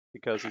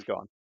 Because he's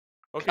gone.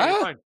 okay, you're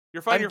Ah, fine.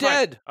 You're fine. I'm You're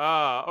dead.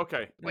 fine.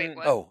 Okay. wait,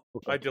 what? Oh,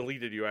 I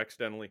deleted you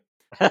accidentally.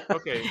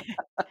 Okay.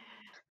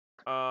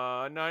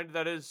 9.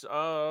 That is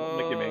Don't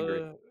make him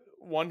angry.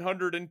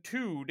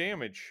 102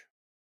 damage.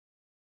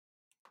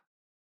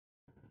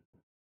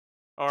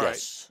 All right.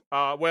 yes.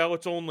 Well,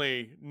 it's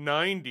only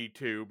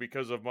 92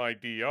 because of my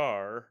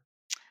DR.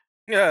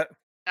 Yeah.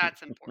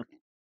 That's important.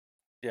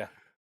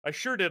 I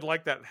sure did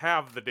like that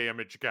halve the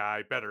damage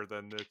guy better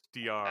than the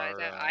DR.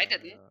 I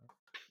didn't.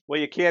 Well,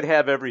 you can't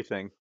have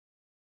everything.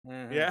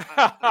 Mhm.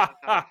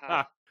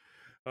 Yeah.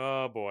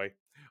 Oh boy.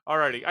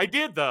 Alrighty. I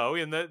did though.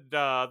 In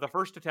the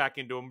first attack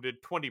into him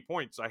did 20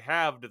 points. I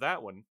halved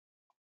that one.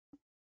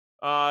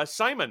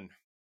 Simon.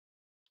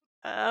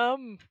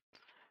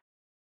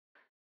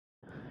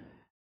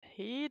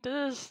 He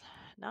does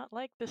not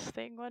like this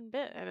thing one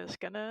bit and is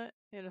gonna,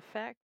 in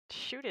fact,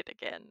 shoot it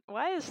again.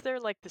 Why is there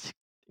like this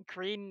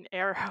green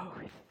arrow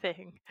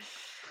thing?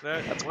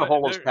 That's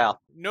Kaholo's path.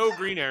 No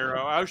green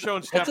arrow. I was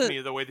showing That's a-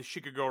 Stephanie the way that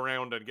she could go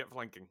around and get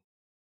flanking.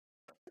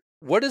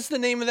 What is the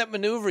name of that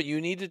maneuver?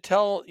 You need to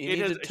tell. You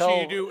need to tell.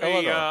 So you do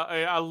Eleanor.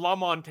 a La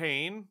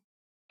Montagne,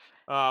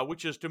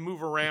 which is to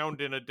move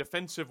around in a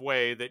defensive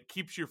way that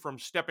keeps you from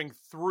stepping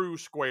through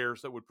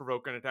squares that would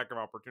provoke an attack of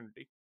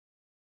opportunity.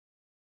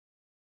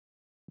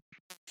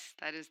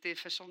 That is the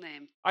official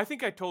name. I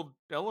think I told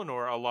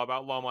Eleanor a lot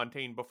about La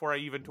Montagne before I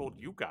even told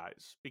you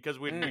guys, because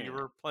we knew you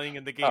were playing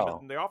in the game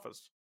in the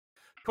office.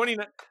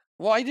 29.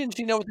 Why didn't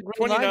you know what the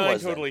green 29 line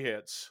was? totally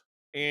hits,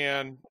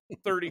 and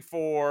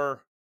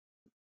 34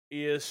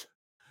 is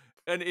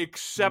an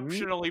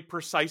exceptionally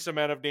precise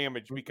amount of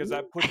damage because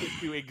that puts it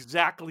to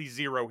exactly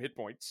 0 hit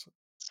points.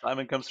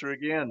 Simon comes through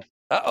again.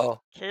 Uh-oh.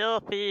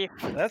 Kill thief.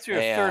 That's your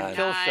third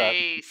kill shot.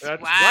 Nice.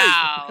 That's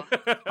wow.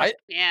 right.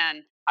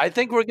 Man. I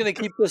think we're going to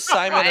keep this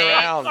Simon Right?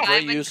 around. Very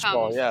Simon useful.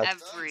 comes Yeah.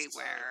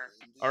 everywhere.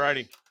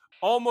 Alrighty.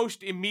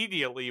 Almost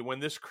immediately, when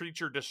this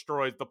creature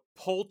destroys, the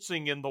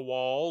pulsing in the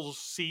walls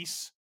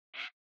cease,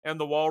 and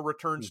the wall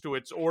returns to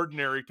its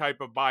ordinary type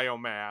of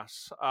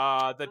biomass.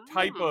 The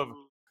type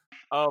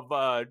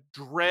of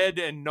dread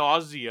and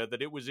nausea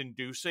that it was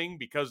inducing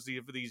because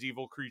of these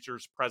evil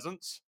creatures'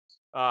 presence,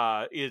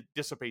 it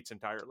dissipates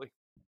entirely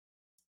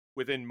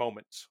within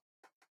moments.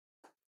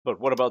 But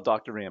what about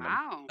Dr. Raymond?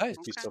 Wow. Nice.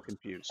 He's still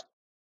confused.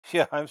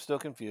 Yeah, I'm still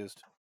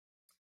confused.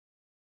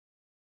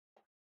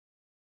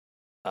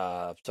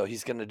 So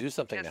he's going to do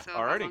something now. So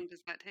Alrighty. how long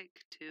does that take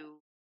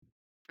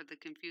for the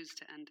confused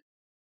to end?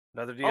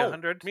 Another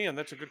D100? Man,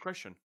 that's a good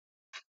question.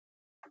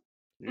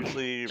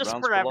 Usually Just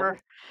rounds per forever.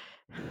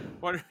 level.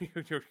 What are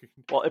you?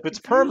 Well, if it's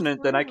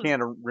permanent, then I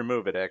can't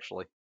remove it,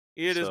 actually.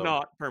 It is So-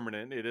 not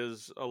permanent. It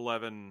is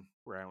 11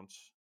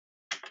 rounds.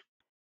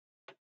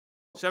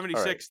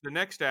 76. The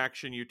next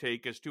action you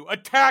take is to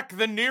attack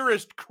the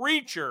nearest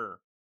creature.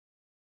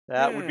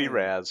 That would be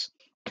Raz.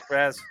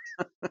 Raz.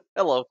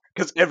 Hello.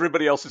 Because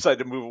everybody else decided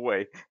to move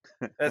away.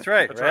 That's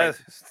right. That's Raz.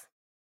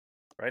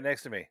 Right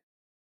next to me.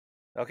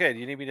 Okay, do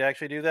you need me to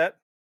actually do that?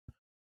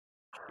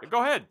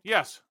 Go ahead.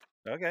 Yes.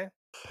 Okay.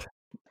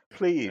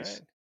 Please,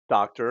 Right.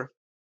 Doctor.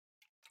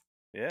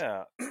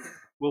 Yeah.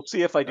 We'll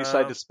see if I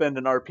decide to spend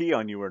an RP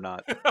on you or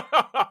not.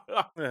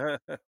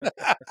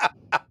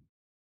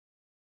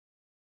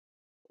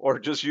 Or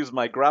just use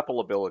my grapple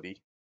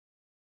ability.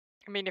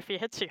 I mean, if he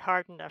hits you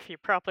hard enough, you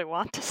probably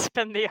want to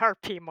spend the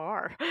RP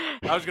more.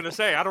 I was going to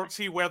say, I don't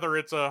see whether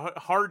it's a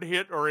hard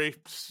hit or a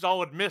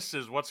solid miss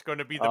is what's going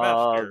to be the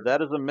best here.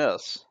 That is a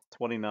miss.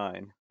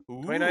 29.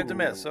 29's a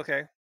miss.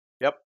 Okay.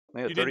 Yep. I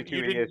had You 32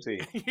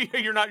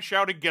 AAC. You're not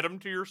shouting "get him"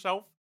 to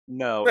yourself.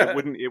 No, it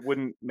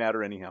wouldn't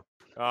matter anyhow.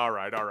 All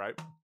right.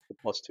 The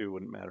 +2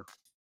 wouldn't matter.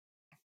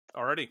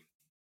 Alrighty.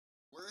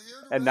 We're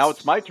here to And now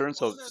it's my rescue, turn,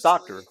 so honestly,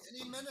 Doctor.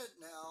 Any minute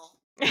now.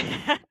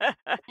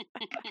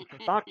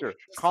 Doctor,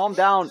 Just calm a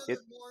down. little bit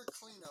more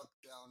cleanup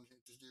down here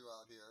to do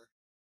out here.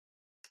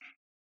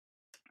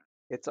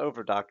 It's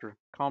over, Doctor.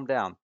 Calm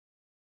down.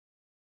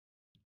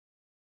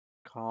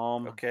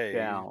 Calm Okay.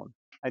 down.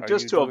 And Are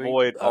just you to doing-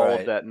 avoid all Alright.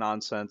 of that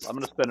nonsense, I'm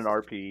going to spend an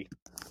RP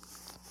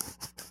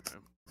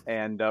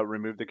and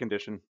remove the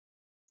condition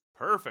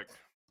Perfect.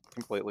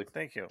 completely.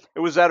 Thank you. It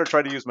was that or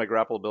try to use my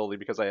grapple ability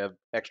because I have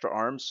extra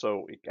arms,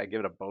 so I give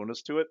it a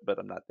bonus to it, but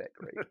I'm not that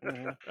great.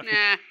 Mhm. Nah.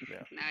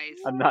 Yeah. Nice.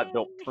 I'm not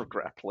built for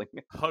grappling.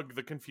 Hug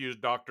the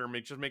confused doctor.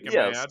 Just make him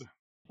Yes. mad.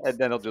 And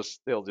then he'll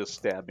just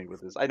stab me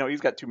with his. I know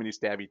he's got too many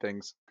stabby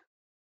things.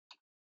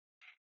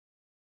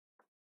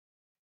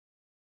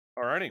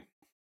 Alrighty.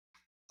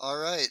 All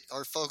right.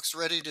 Are folks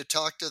ready to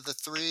talk to the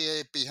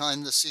three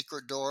behind the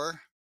secret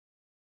door?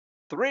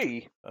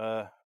 3?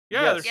 Yeah,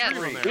 Yes. there's 3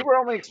 of them We there. were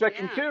only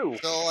expecting Yeah. 2.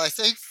 So I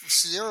think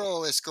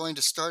Zero is going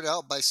to start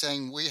out by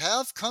saying, "We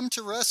have come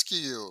to rescue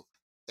you.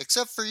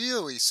 Except for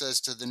you, he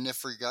says to the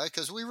Nifri guy,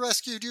 because we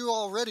rescued you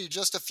already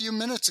just a few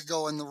minutes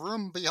ago in the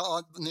room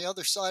beyond on the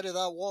other side of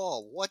that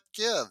wall. What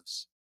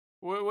gives?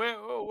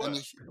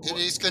 And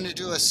he's going to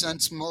do a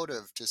sense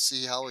motive to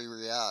see how he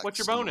reacts. What's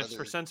your bonus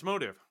for sense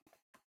motive?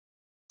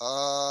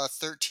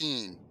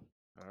 13.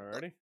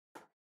 Alrighty.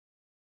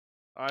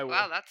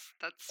 Wow, that's.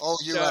 Oh,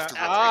 you have to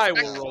roll. I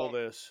will roll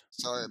this.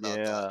 Sorry about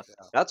that. Yeah.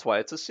 That's why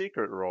it's a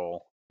secret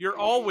roll. You're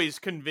always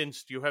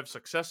convinced you have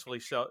successfully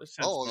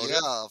sensed motive.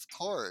 Yeah, of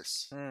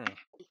course.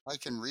 I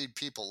can read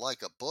people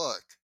like a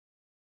book.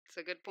 That's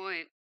a good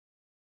point.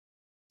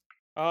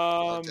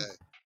 Okay.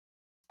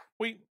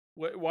 Wait,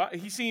 what?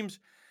 He seems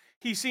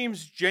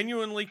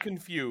genuinely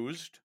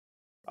confused.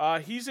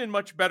 He's in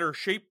much better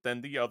shape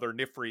than the other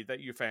Nifri that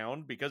you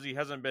found because he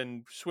hasn't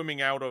been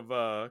swimming out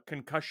of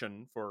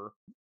concussion for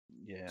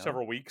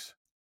several weeks.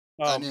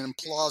 An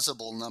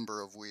implausible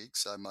number of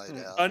weeks, I might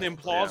add. An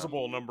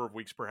implausible number of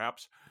weeks,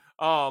 perhaps.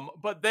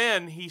 But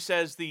then he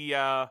says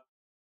but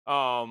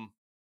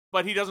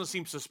he doesn't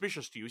seem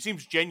suspicious to you. He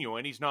seems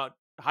genuine. He's not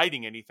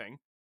hiding anything.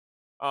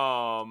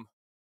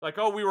 Like,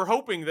 oh, we were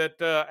hoping that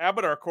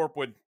Abadar Corp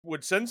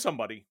would send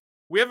somebody.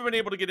 We haven't been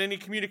able to get any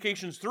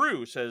communications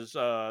through, says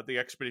the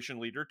expedition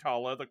leader,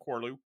 Tala, the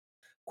Corlu.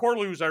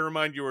 Corlus, I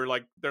remind you,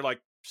 they're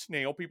like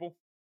snail people,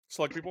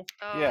 slug people.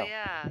 Oh,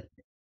 yeah.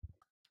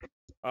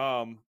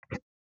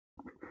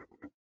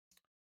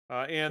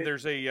 And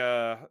there's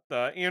the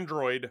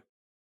android,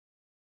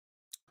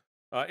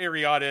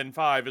 Ariada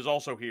N5 is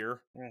also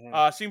here.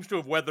 Seems to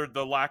have weathered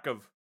the lack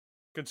of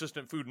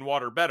consistent food and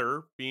water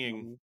better,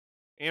 being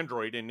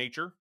android in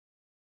nature.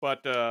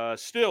 But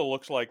still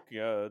looks like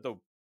the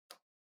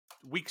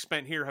weeks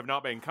spent here have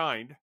not been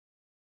kind.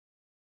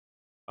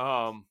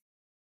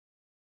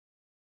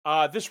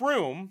 This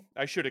room,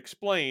 I should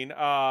explain,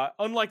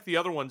 unlike the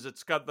other ones,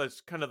 it's got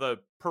this kind of the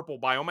purple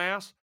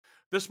biomass.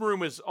 This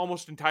room is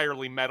almost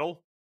entirely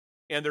metal,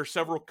 and there's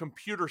several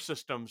computer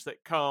systems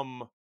that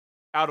come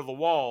out of the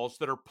walls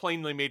that are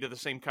plainly made of the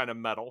same kind of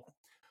metal.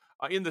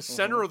 In the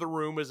center of the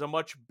room is a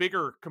much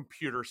bigger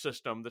computer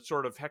system that's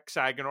sort of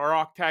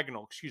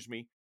octagonal,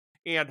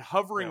 and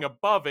hovering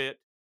above it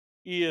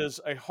is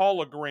a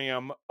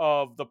hologram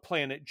of the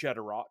planet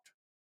Jeddarot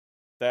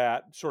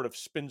that sort of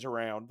spins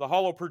around. The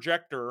holo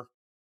projector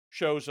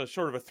shows a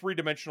sort of a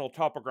three-dimensional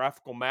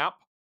topographical map,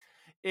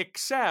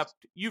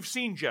 except you've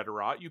seen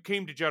Jeddarot. You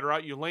came to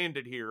Jeddarot, you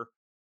landed here.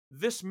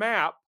 This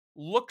map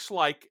looks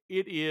like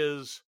it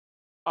is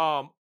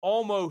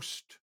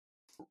almost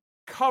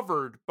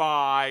covered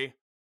by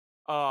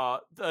a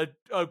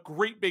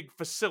great big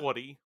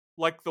facility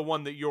like the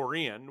one that you're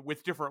in,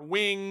 with different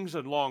wings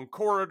and long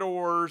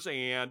corridors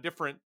and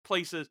different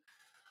places.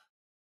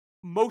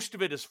 Most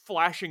of it is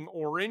flashing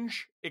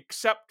orange,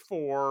 except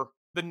for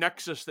the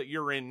nexus that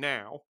you're in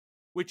now,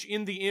 which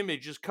in the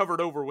image is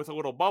covered over with a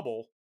little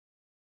bubble,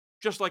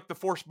 just like the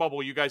force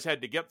bubble you guys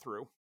had to get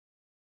through.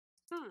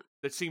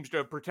 That seems to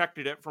have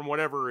protected it from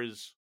whatever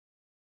is,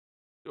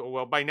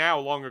 well, by now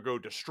long ago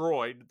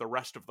destroyed the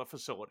rest of the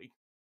facility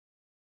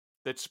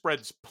that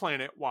spreads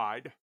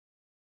planet-wide.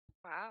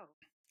 Wow.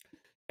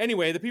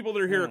 Anyway, the people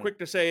that are here are quick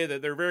to say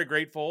that they're very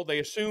grateful. They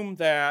assume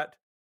that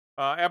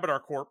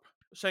Abadar Corp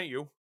sent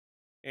you,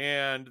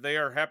 and they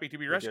are happy to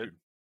be rescued.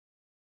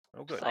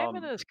 Oh, good.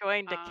 Simon is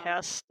going to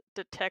cast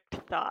Detect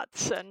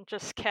Thoughts and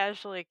just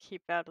casually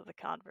keep out of the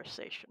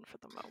conversation for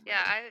the moment. Yeah,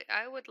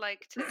 I would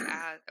like to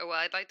add,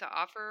 I'd like to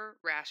offer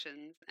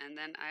rations, and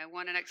then I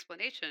want an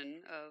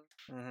explanation of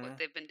what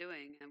they've been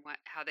doing and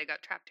how they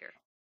got trapped here.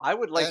 I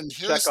would like to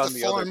check on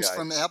the other guy. And here's the forms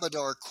from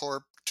Abadar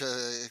Corp to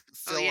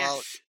fill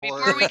out.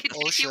 Before we can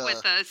take you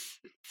with us,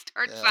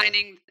 start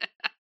signing.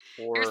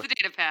 Here's the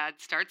data pad.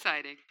 Start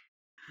signing.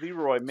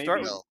 Leroy, maybe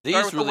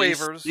these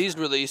waivers. These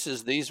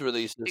releases.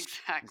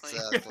 Exactly.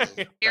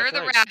 Exactly. Here are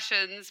the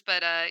rations,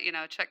 but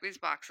check these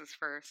boxes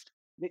first.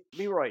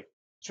 Leroy,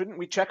 shouldn't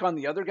we check on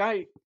the other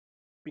guy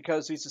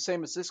because he's the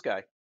same as this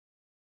guy?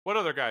 What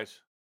other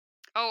guys?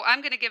 Oh,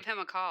 I'm gonna give him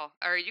a call,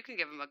 or you can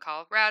give him a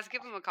call. Raz,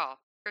 give him a call.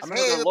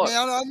 Hey,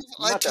 man,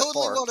 I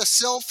totally want a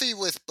selfie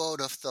with both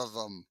of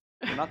them.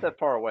 We're not that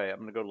far away. I'm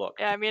gonna go look.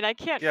 Yeah, I mean, I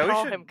can't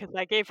call him because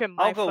I gave him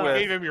my phone. You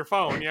gave him your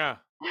phone, yeah.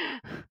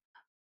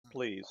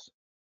 Please.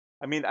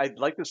 I mean, I'd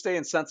like to stay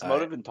in sense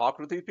motive and talk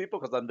with these people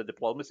because I'm the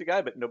diplomacy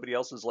guy, but nobody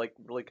else is like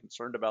really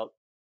concerned about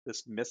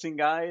this missing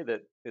guy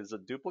that is a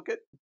duplicate.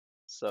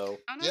 So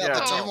but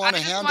do you want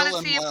to handle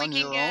him on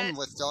your own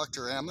with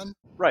Dr. Ammon?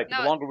 Right.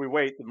 No, the longer we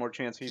wait, the more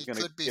chance he's going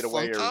to get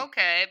away.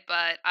 Okay,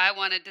 but I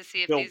wanted to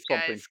see if these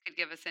guys could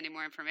give us any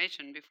more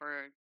information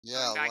before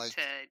going back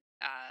to.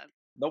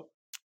 Nope.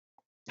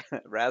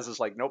 Raz is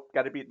like, nope,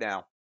 got to beat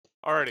now.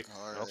 Alrighty.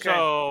 Okay.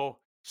 So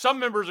some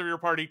members of your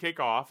party take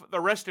off.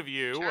 The rest of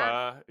you,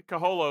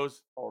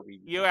 Kaholos,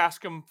 you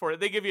ask them for it.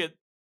 They give you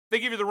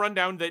the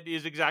rundown that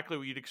is exactly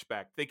what you'd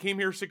expect. They came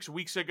here 6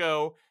 weeks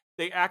ago.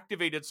 They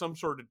activated some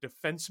sort of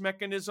defense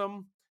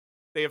mechanism.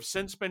 They have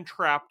since been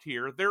trapped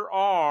here. There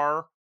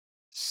are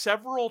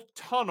several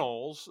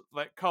tunnels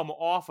that come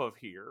off of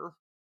here,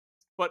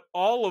 but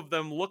all of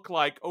them look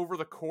like over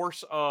the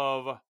course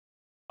of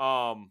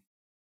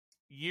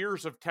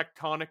years of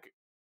tectonic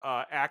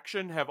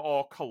action have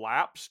all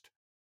collapsed.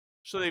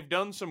 So they've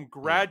done some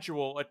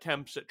gradual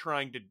attempts at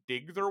trying to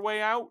dig their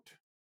way out,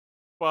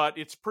 but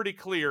it's pretty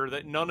clear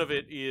that none of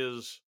it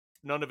is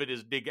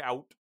dig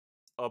outable.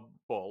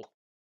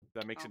 If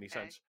that makes any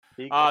sense.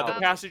 The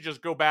passages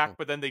go back,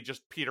 but then they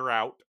just peter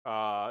out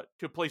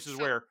to places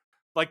where,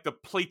 like, the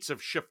plates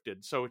have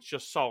shifted, so it's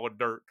just solid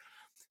dirt.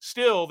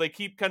 Still, they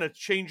keep kind of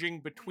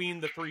changing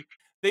between the three.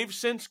 They've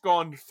since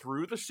gone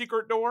through the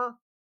secret door,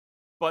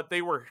 but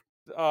they were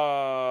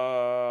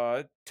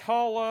Tala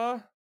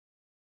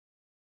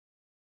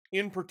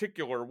in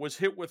particular was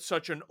hit with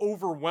such an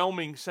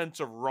overwhelming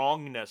sense of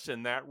wrongness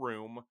in that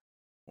room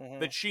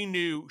that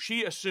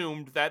she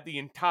assumed that the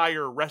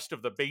entire rest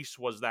of the base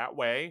was that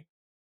way,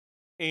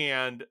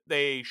 and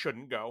they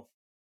shouldn't go.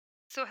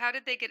 So how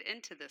did they get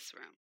into this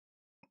room?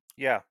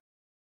 Yeah.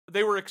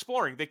 They were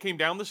exploring. They came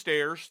down the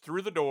stairs,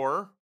 through the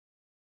door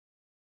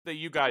that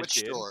you guys Which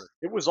did. door?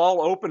 It was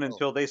all open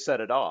until they set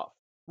it off.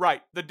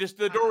 Right. The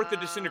door with the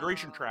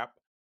disintegration trap.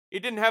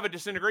 It didn't have a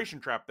disintegration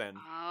trap then.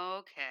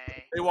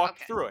 Okay. They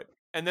walked through it.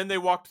 And then they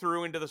walked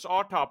through into this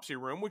autopsy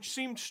room, which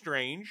seemed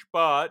strange,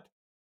 but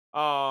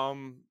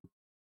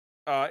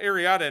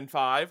Ariadne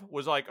 5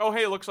 was like, oh,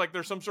 hey, looks like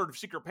there's some sort of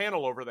secret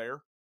panel over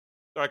there.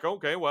 They're like,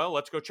 okay, well,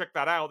 let's go check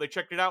that out. They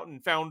checked it out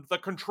and found the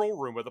control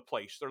room of the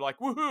place. They're like,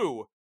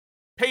 woohoo,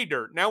 pay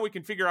dirt. Now we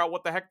can figure out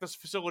what the heck this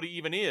facility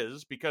even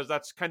is, because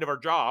that's kind of our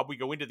job. We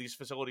go into these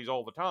facilities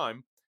all the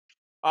time.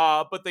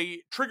 But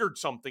they triggered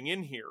something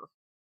in here.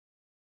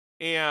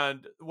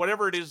 And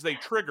whatever it is they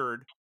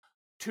triggered,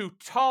 to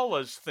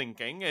Tala's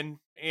thinking, and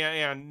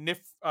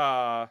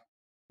Nifri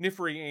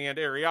and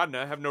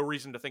Ariadne have no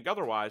reason to think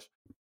otherwise,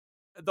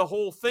 the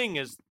whole thing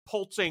is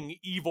pulsing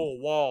evil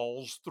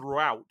walls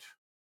throughout.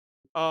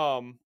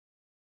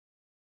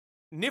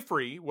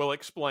 Nifri will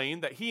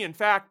explain that he, in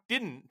fact,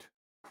 didn't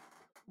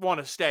want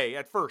to stay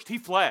at first. He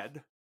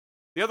fled.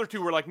 The other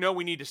two were like, no,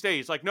 we need to stay.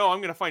 He's like, no, I'm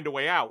going to find a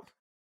way out.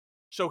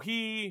 So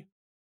he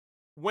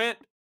went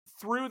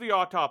through the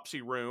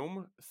autopsy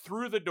room,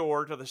 through the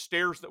door to the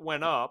stairs that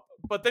went up,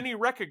 but then he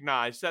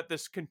recognized that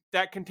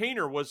that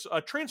container was a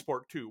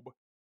transport tube,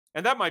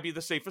 and that might be the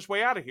safest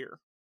way out of here.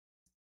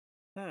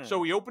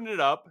 So he opened it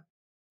up,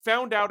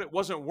 found out it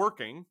wasn't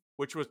working,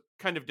 which was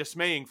kind of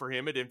dismaying for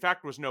him. It, in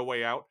fact, was no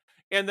way out,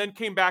 and then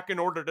came back in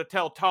order to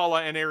tell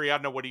Tala and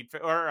Ariadne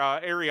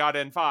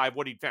Ariadne 5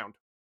 what he'd found.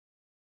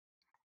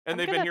 And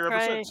they've been here ever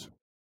since.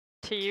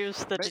 To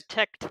use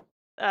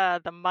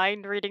the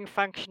mind reading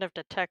function of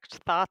detect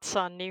thoughts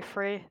on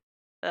Nifri,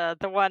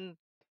 the one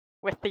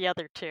with the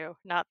other two,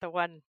 not the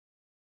one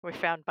we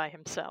found by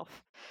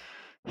himself.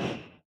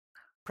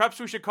 Perhaps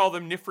we should call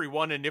them Nifri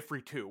 1 and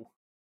Nifri 2.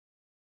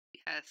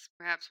 Yes,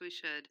 perhaps we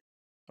should.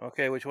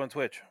 Okay, which one's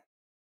which?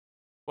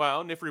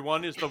 Well, Nifri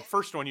 1 is the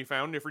first one you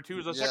found. Nifri 2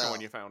 is the second one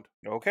you found.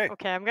 Okay.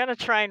 Okay, I'm going to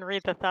try and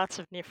read the thoughts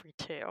of Nifri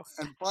 2.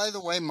 And by the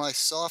way, my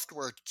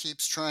software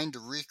keeps trying to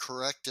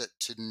recorrect it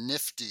to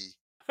Nifty.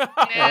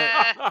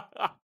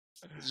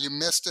 You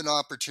missed an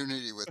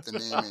opportunity with the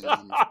naming,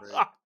 I'm afraid.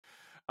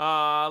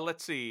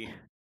 Let's see.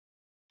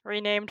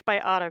 Renamed by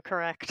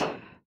autocorrect.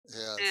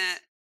 Yes.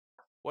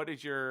 What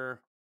is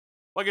your...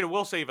 Well, it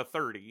will save a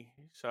 30,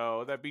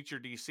 so that beats your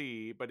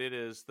DC, but it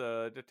is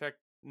the detect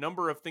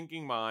number of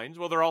thinking minds.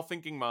 Well, they're all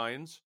thinking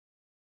minds.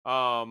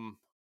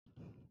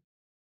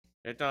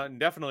 It's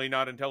definitely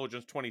not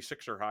intelligence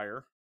 26 or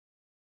higher.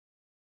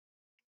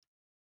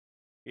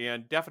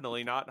 And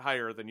definitely not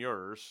higher than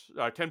yours.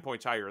 10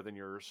 points higher than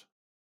yours.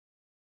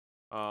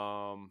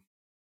 Well,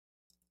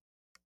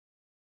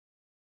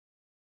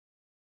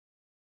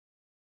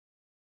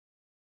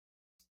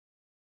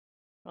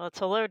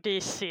 it's a low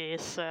DC,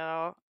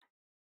 so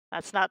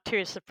that's not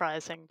too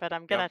surprising, but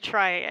I'm going to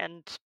try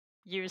and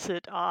use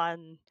it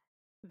on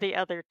the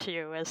other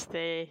two as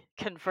they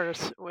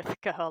converse with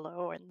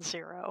Kaholo and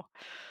Zero.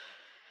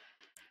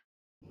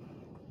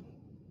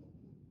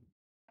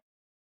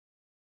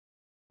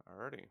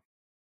 Alrighty.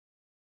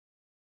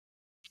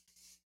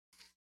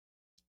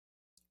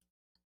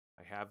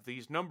 I have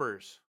these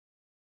numbers.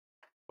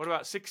 What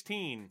about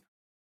 16?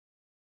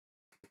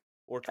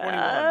 Or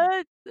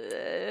 21?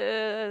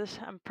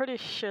 I'm pretty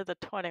sure the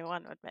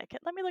 21 would make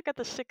it. Let me look at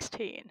the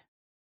 16.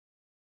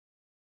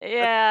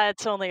 Yeah,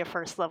 it's only a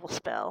first level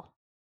spell.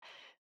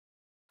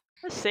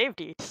 The save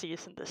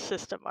DCs in the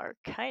system are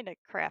kind of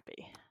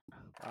crappy.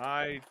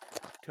 I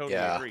totally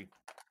agree.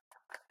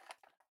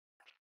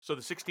 So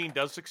the 16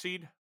 does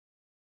succeed?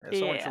 Yeah,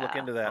 someone should look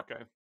into that.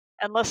 Okay.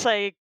 Unless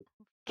I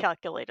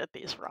calculated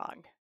these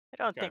wrong. I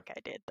don't think I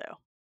did, though.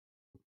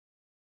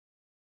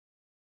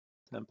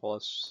 10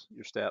 plus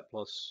your stat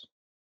plus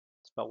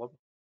spell level.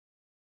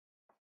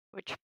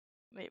 Wait,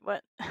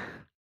 what?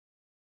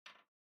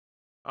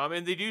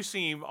 And they do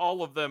seem,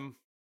 all of them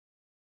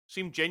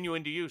seem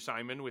genuine to you,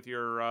 Simon, with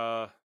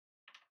your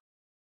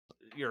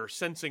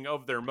sensing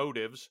of their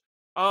motives.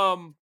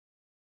 Kaholo,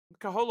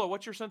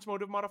 what's your sense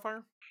motive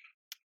modifier?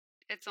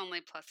 It's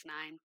only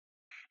 +9.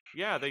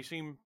 Yeah, they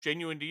seem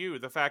genuine to you.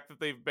 The fact that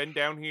they've been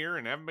down here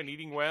and haven't been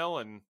eating well,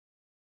 and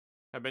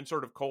have been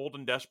sort of cold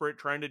and desperate,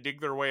 trying to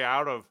dig their way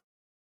out of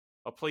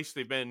a place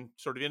they've been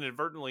sort of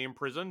inadvertently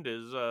imprisoned,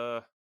 is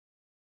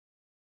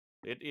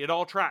it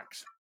all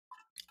tracks.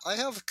 I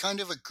have kind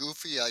of a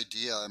goofy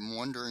idea. I'm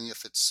wondering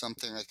if it's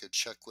something I could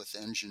check with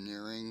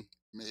engineering,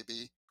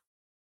 maybe.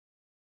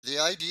 The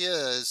idea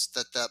is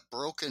that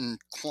broken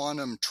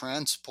quantum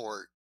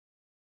transport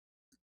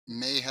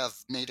may have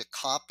made a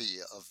copy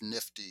of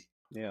Nifty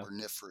or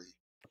Nifri.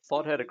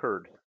 Thought had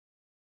occurred.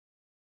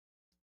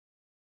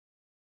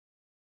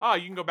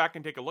 You can go back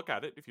and take a look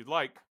at it if you'd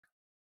like.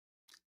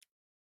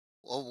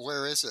 Well,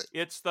 where is it?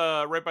 It's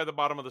right by the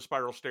bottom of the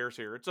spiral stairs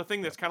here. It's a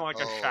thing that's kind of like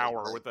a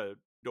shower with a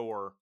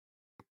door.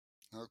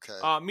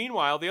 Okay.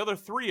 Meanwhile, the other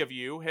three of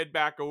you head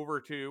back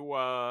over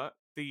to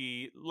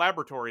the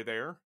laboratory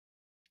there.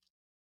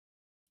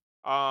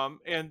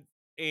 And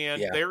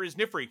there is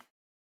Nifri.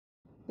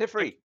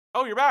 Nifri.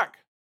 Oh, you're back.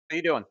 How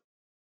you doing?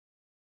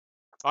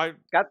 I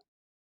got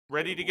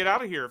ready to get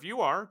out of here if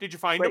you are. Did you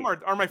find them?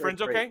 Are my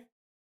friends okay?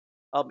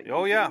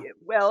 Oh, yeah.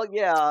 Well,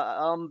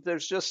 yeah.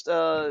 There's just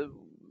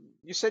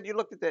you said you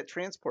looked at that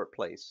transport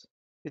place.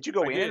 Did you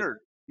go in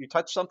or you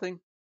touch something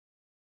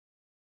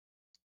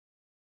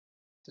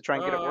to try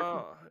and get it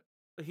working?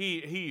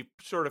 He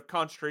sort of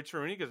concentrates for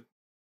a minute. He goes,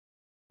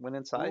 went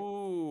inside.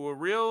 Ooh,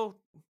 real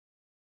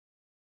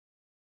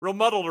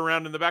muddled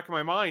around in the back of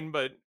my mind,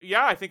 but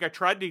yeah, I think I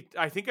tried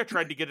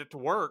to get it to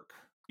work.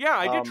 Yeah,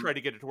 I did try to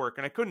get it to work,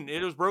 and I couldn't.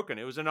 It was broken.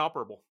 It was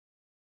inoperable.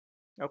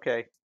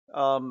 Okay.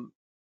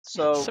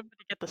 So somebody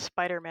get the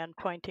Spider-Man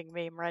pointing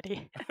meme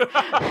ready.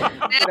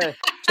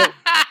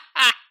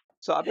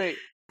 So I mean,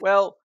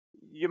 well,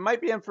 you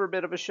might be in for a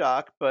bit of a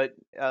shock, but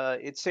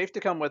it's safe to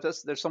come with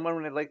us. There's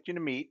someone I'd like you to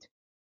meet.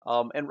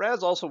 And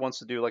Raz also wants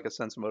to do like a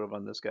sense motive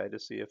on this guy to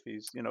see if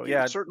he's,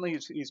 certainly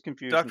he's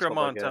confused. Dr.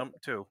 Amon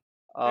too.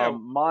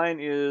 Mine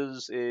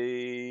is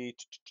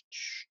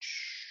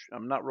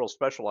I'm not real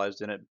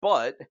specialized in it,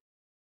 but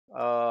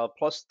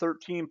plus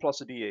 13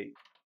 plus a D8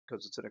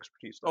 because it's an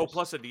expertise dice. Oh,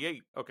 plus a D8.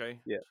 Okay.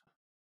 Yeah.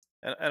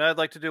 And I'd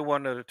like to do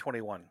one at a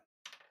 21.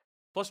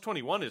 Plus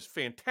 21 is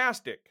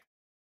fantastic.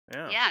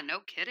 Yeah,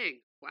 no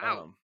kidding.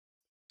 Wow.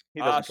 He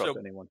doesn't trust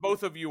anyone.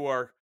 Both of you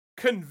are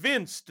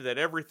convinced that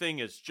everything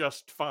is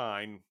just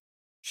fine.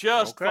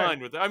 Just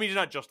fine with it. I mean, he's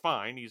not just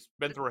fine. He's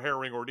been through a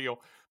harrowing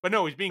ordeal. But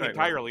no, he's being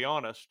entirely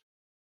honest.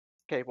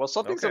 Okay, well,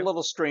 something's a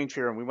little strange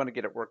here, and we want to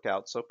get it worked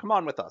out. So come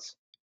on with us.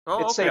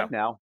 Oh, it's safe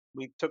now.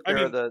 We took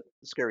care of the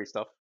scary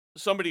stuff.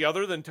 Somebody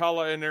other than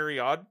Tala and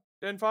Ariad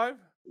and 5?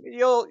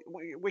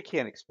 We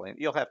can't explain it.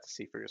 You'll have to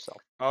see for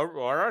yourself. All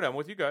right, I'm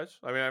with you guys.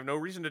 I mean, I have no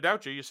reason to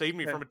doubt you. You saved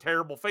me from a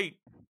terrible fate.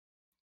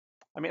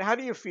 I mean, how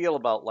do you feel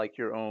about like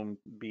your own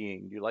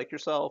being? Do you like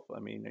yourself? I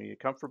mean, are you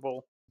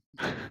comfortable?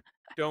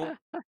 Don't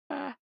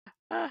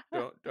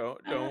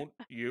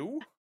you?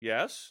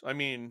 Yes. I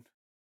mean,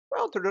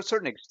 well, to a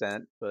certain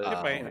extent, but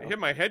hit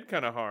my head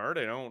kind of hard.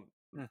 I don't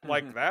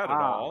like that at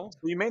all.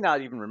 You may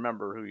not even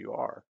remember who you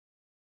are.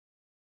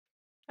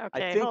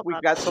 Okay, I think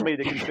we've got somebody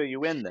that can fill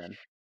you in then.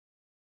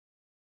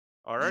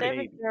 All right.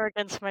 Saving throw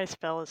against my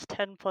spell is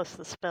 10 plus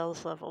the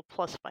spell's level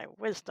plus my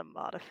wisdom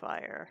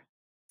modifier.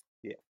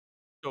 Yeah.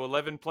 So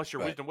 11 plus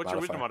your wisdom. What's your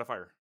wisdom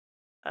modifier?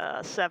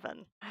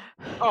 7.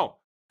 Oh,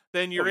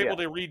 then you're able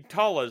to read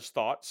Tala's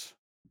thoughts,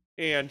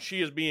 and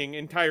she is being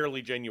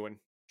entirely genuine.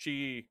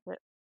 She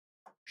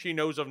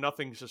knows of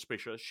nothing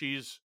suspicious.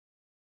 She's,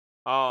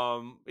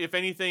 if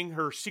anything,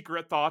 her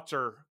secret thoughts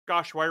are,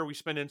 gosh, why are we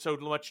spending so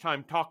much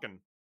time talking?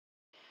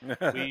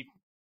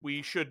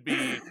 We should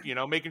be,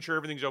 making sure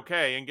everything's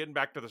okay and getting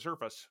back to the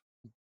surface.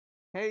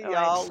 Hey,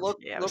 y'all, look.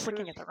 I was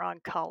looking at the wrong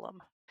column.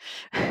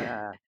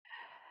 Yeah.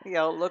 Hey,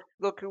 y'all,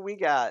 look who we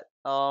got.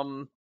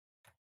 Oh,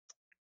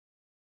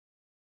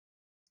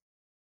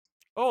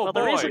 well,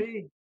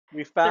 boy.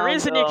 We found, the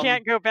reason you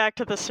can't go back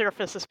to the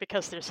surface is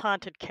because there's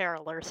haunted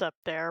carolers up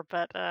there,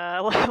 but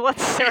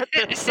let's sort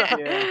this out.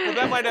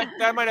 Well,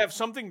 that might have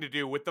something to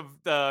do with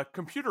the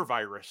computer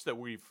virus that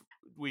we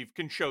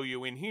can show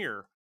you in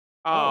here.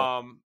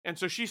 And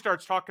so she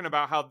starts talking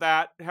about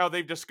how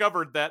they've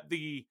discovered that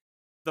the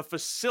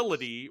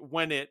facility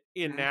when it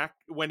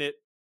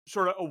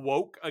sort of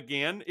awoke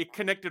again, it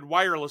connected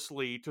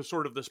wirelessly to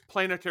sort of this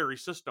planetary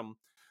system.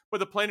 But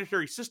the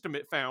planetary system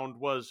it found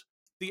was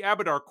the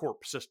Abadar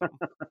Corp system,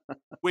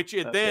 which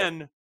it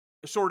then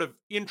sort of,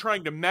 in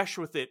trying to mesh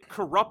with it,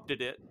 corrupted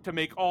it to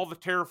make all the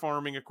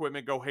terraforming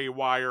equipment go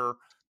haywire,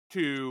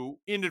 to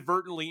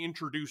inadvertently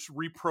introduce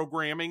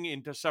reprogramming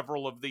into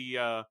several of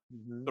the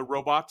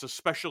robots,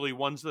 especially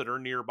ones that are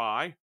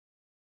nearby.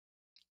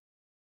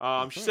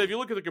 She said, if you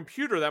look at the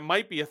computer, that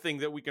might be a thing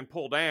that we can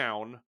pull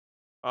down.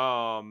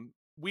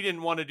 We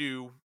didn't want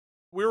to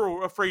we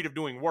were afraid of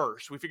doing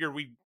worse. We figured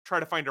we'd try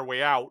to find our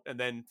way out and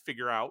then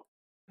figure out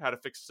how to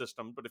fix the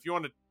system. But if you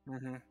want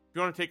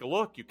to take a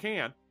look, you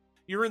can.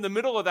 You're in the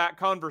middle of that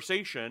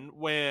conversation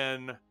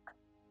when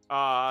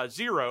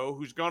Zero,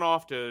 who's gone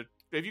off to...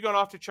 Have you gone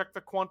off to check the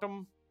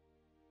quantum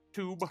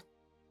tube?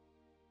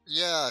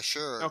 Yeah,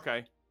 sure.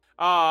 Okay.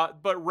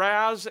 But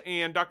Raz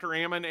and Dr.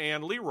 Ammon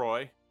and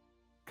Leroy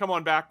come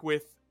on back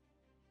with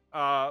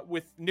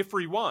with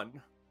Nifri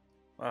 1.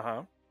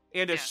 Uh-huh.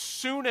 And as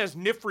soon as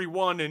Nifri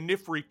 1 and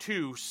Nifri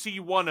 2 see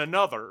one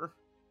another,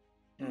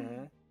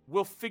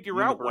 we'll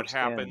figure out what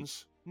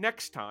happens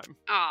next time.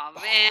 Oh,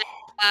 man.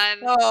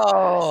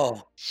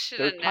 Oh, Should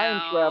They're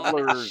time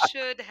travelers.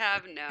 Should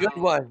have known.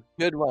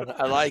 Good one.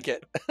 I like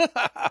it.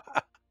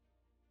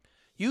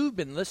 You've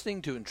been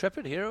listening to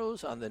Intrepid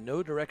Heroes on the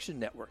No Direction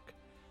Network.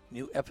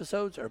 New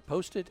episodes are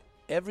posted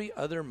every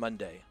other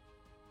Monday.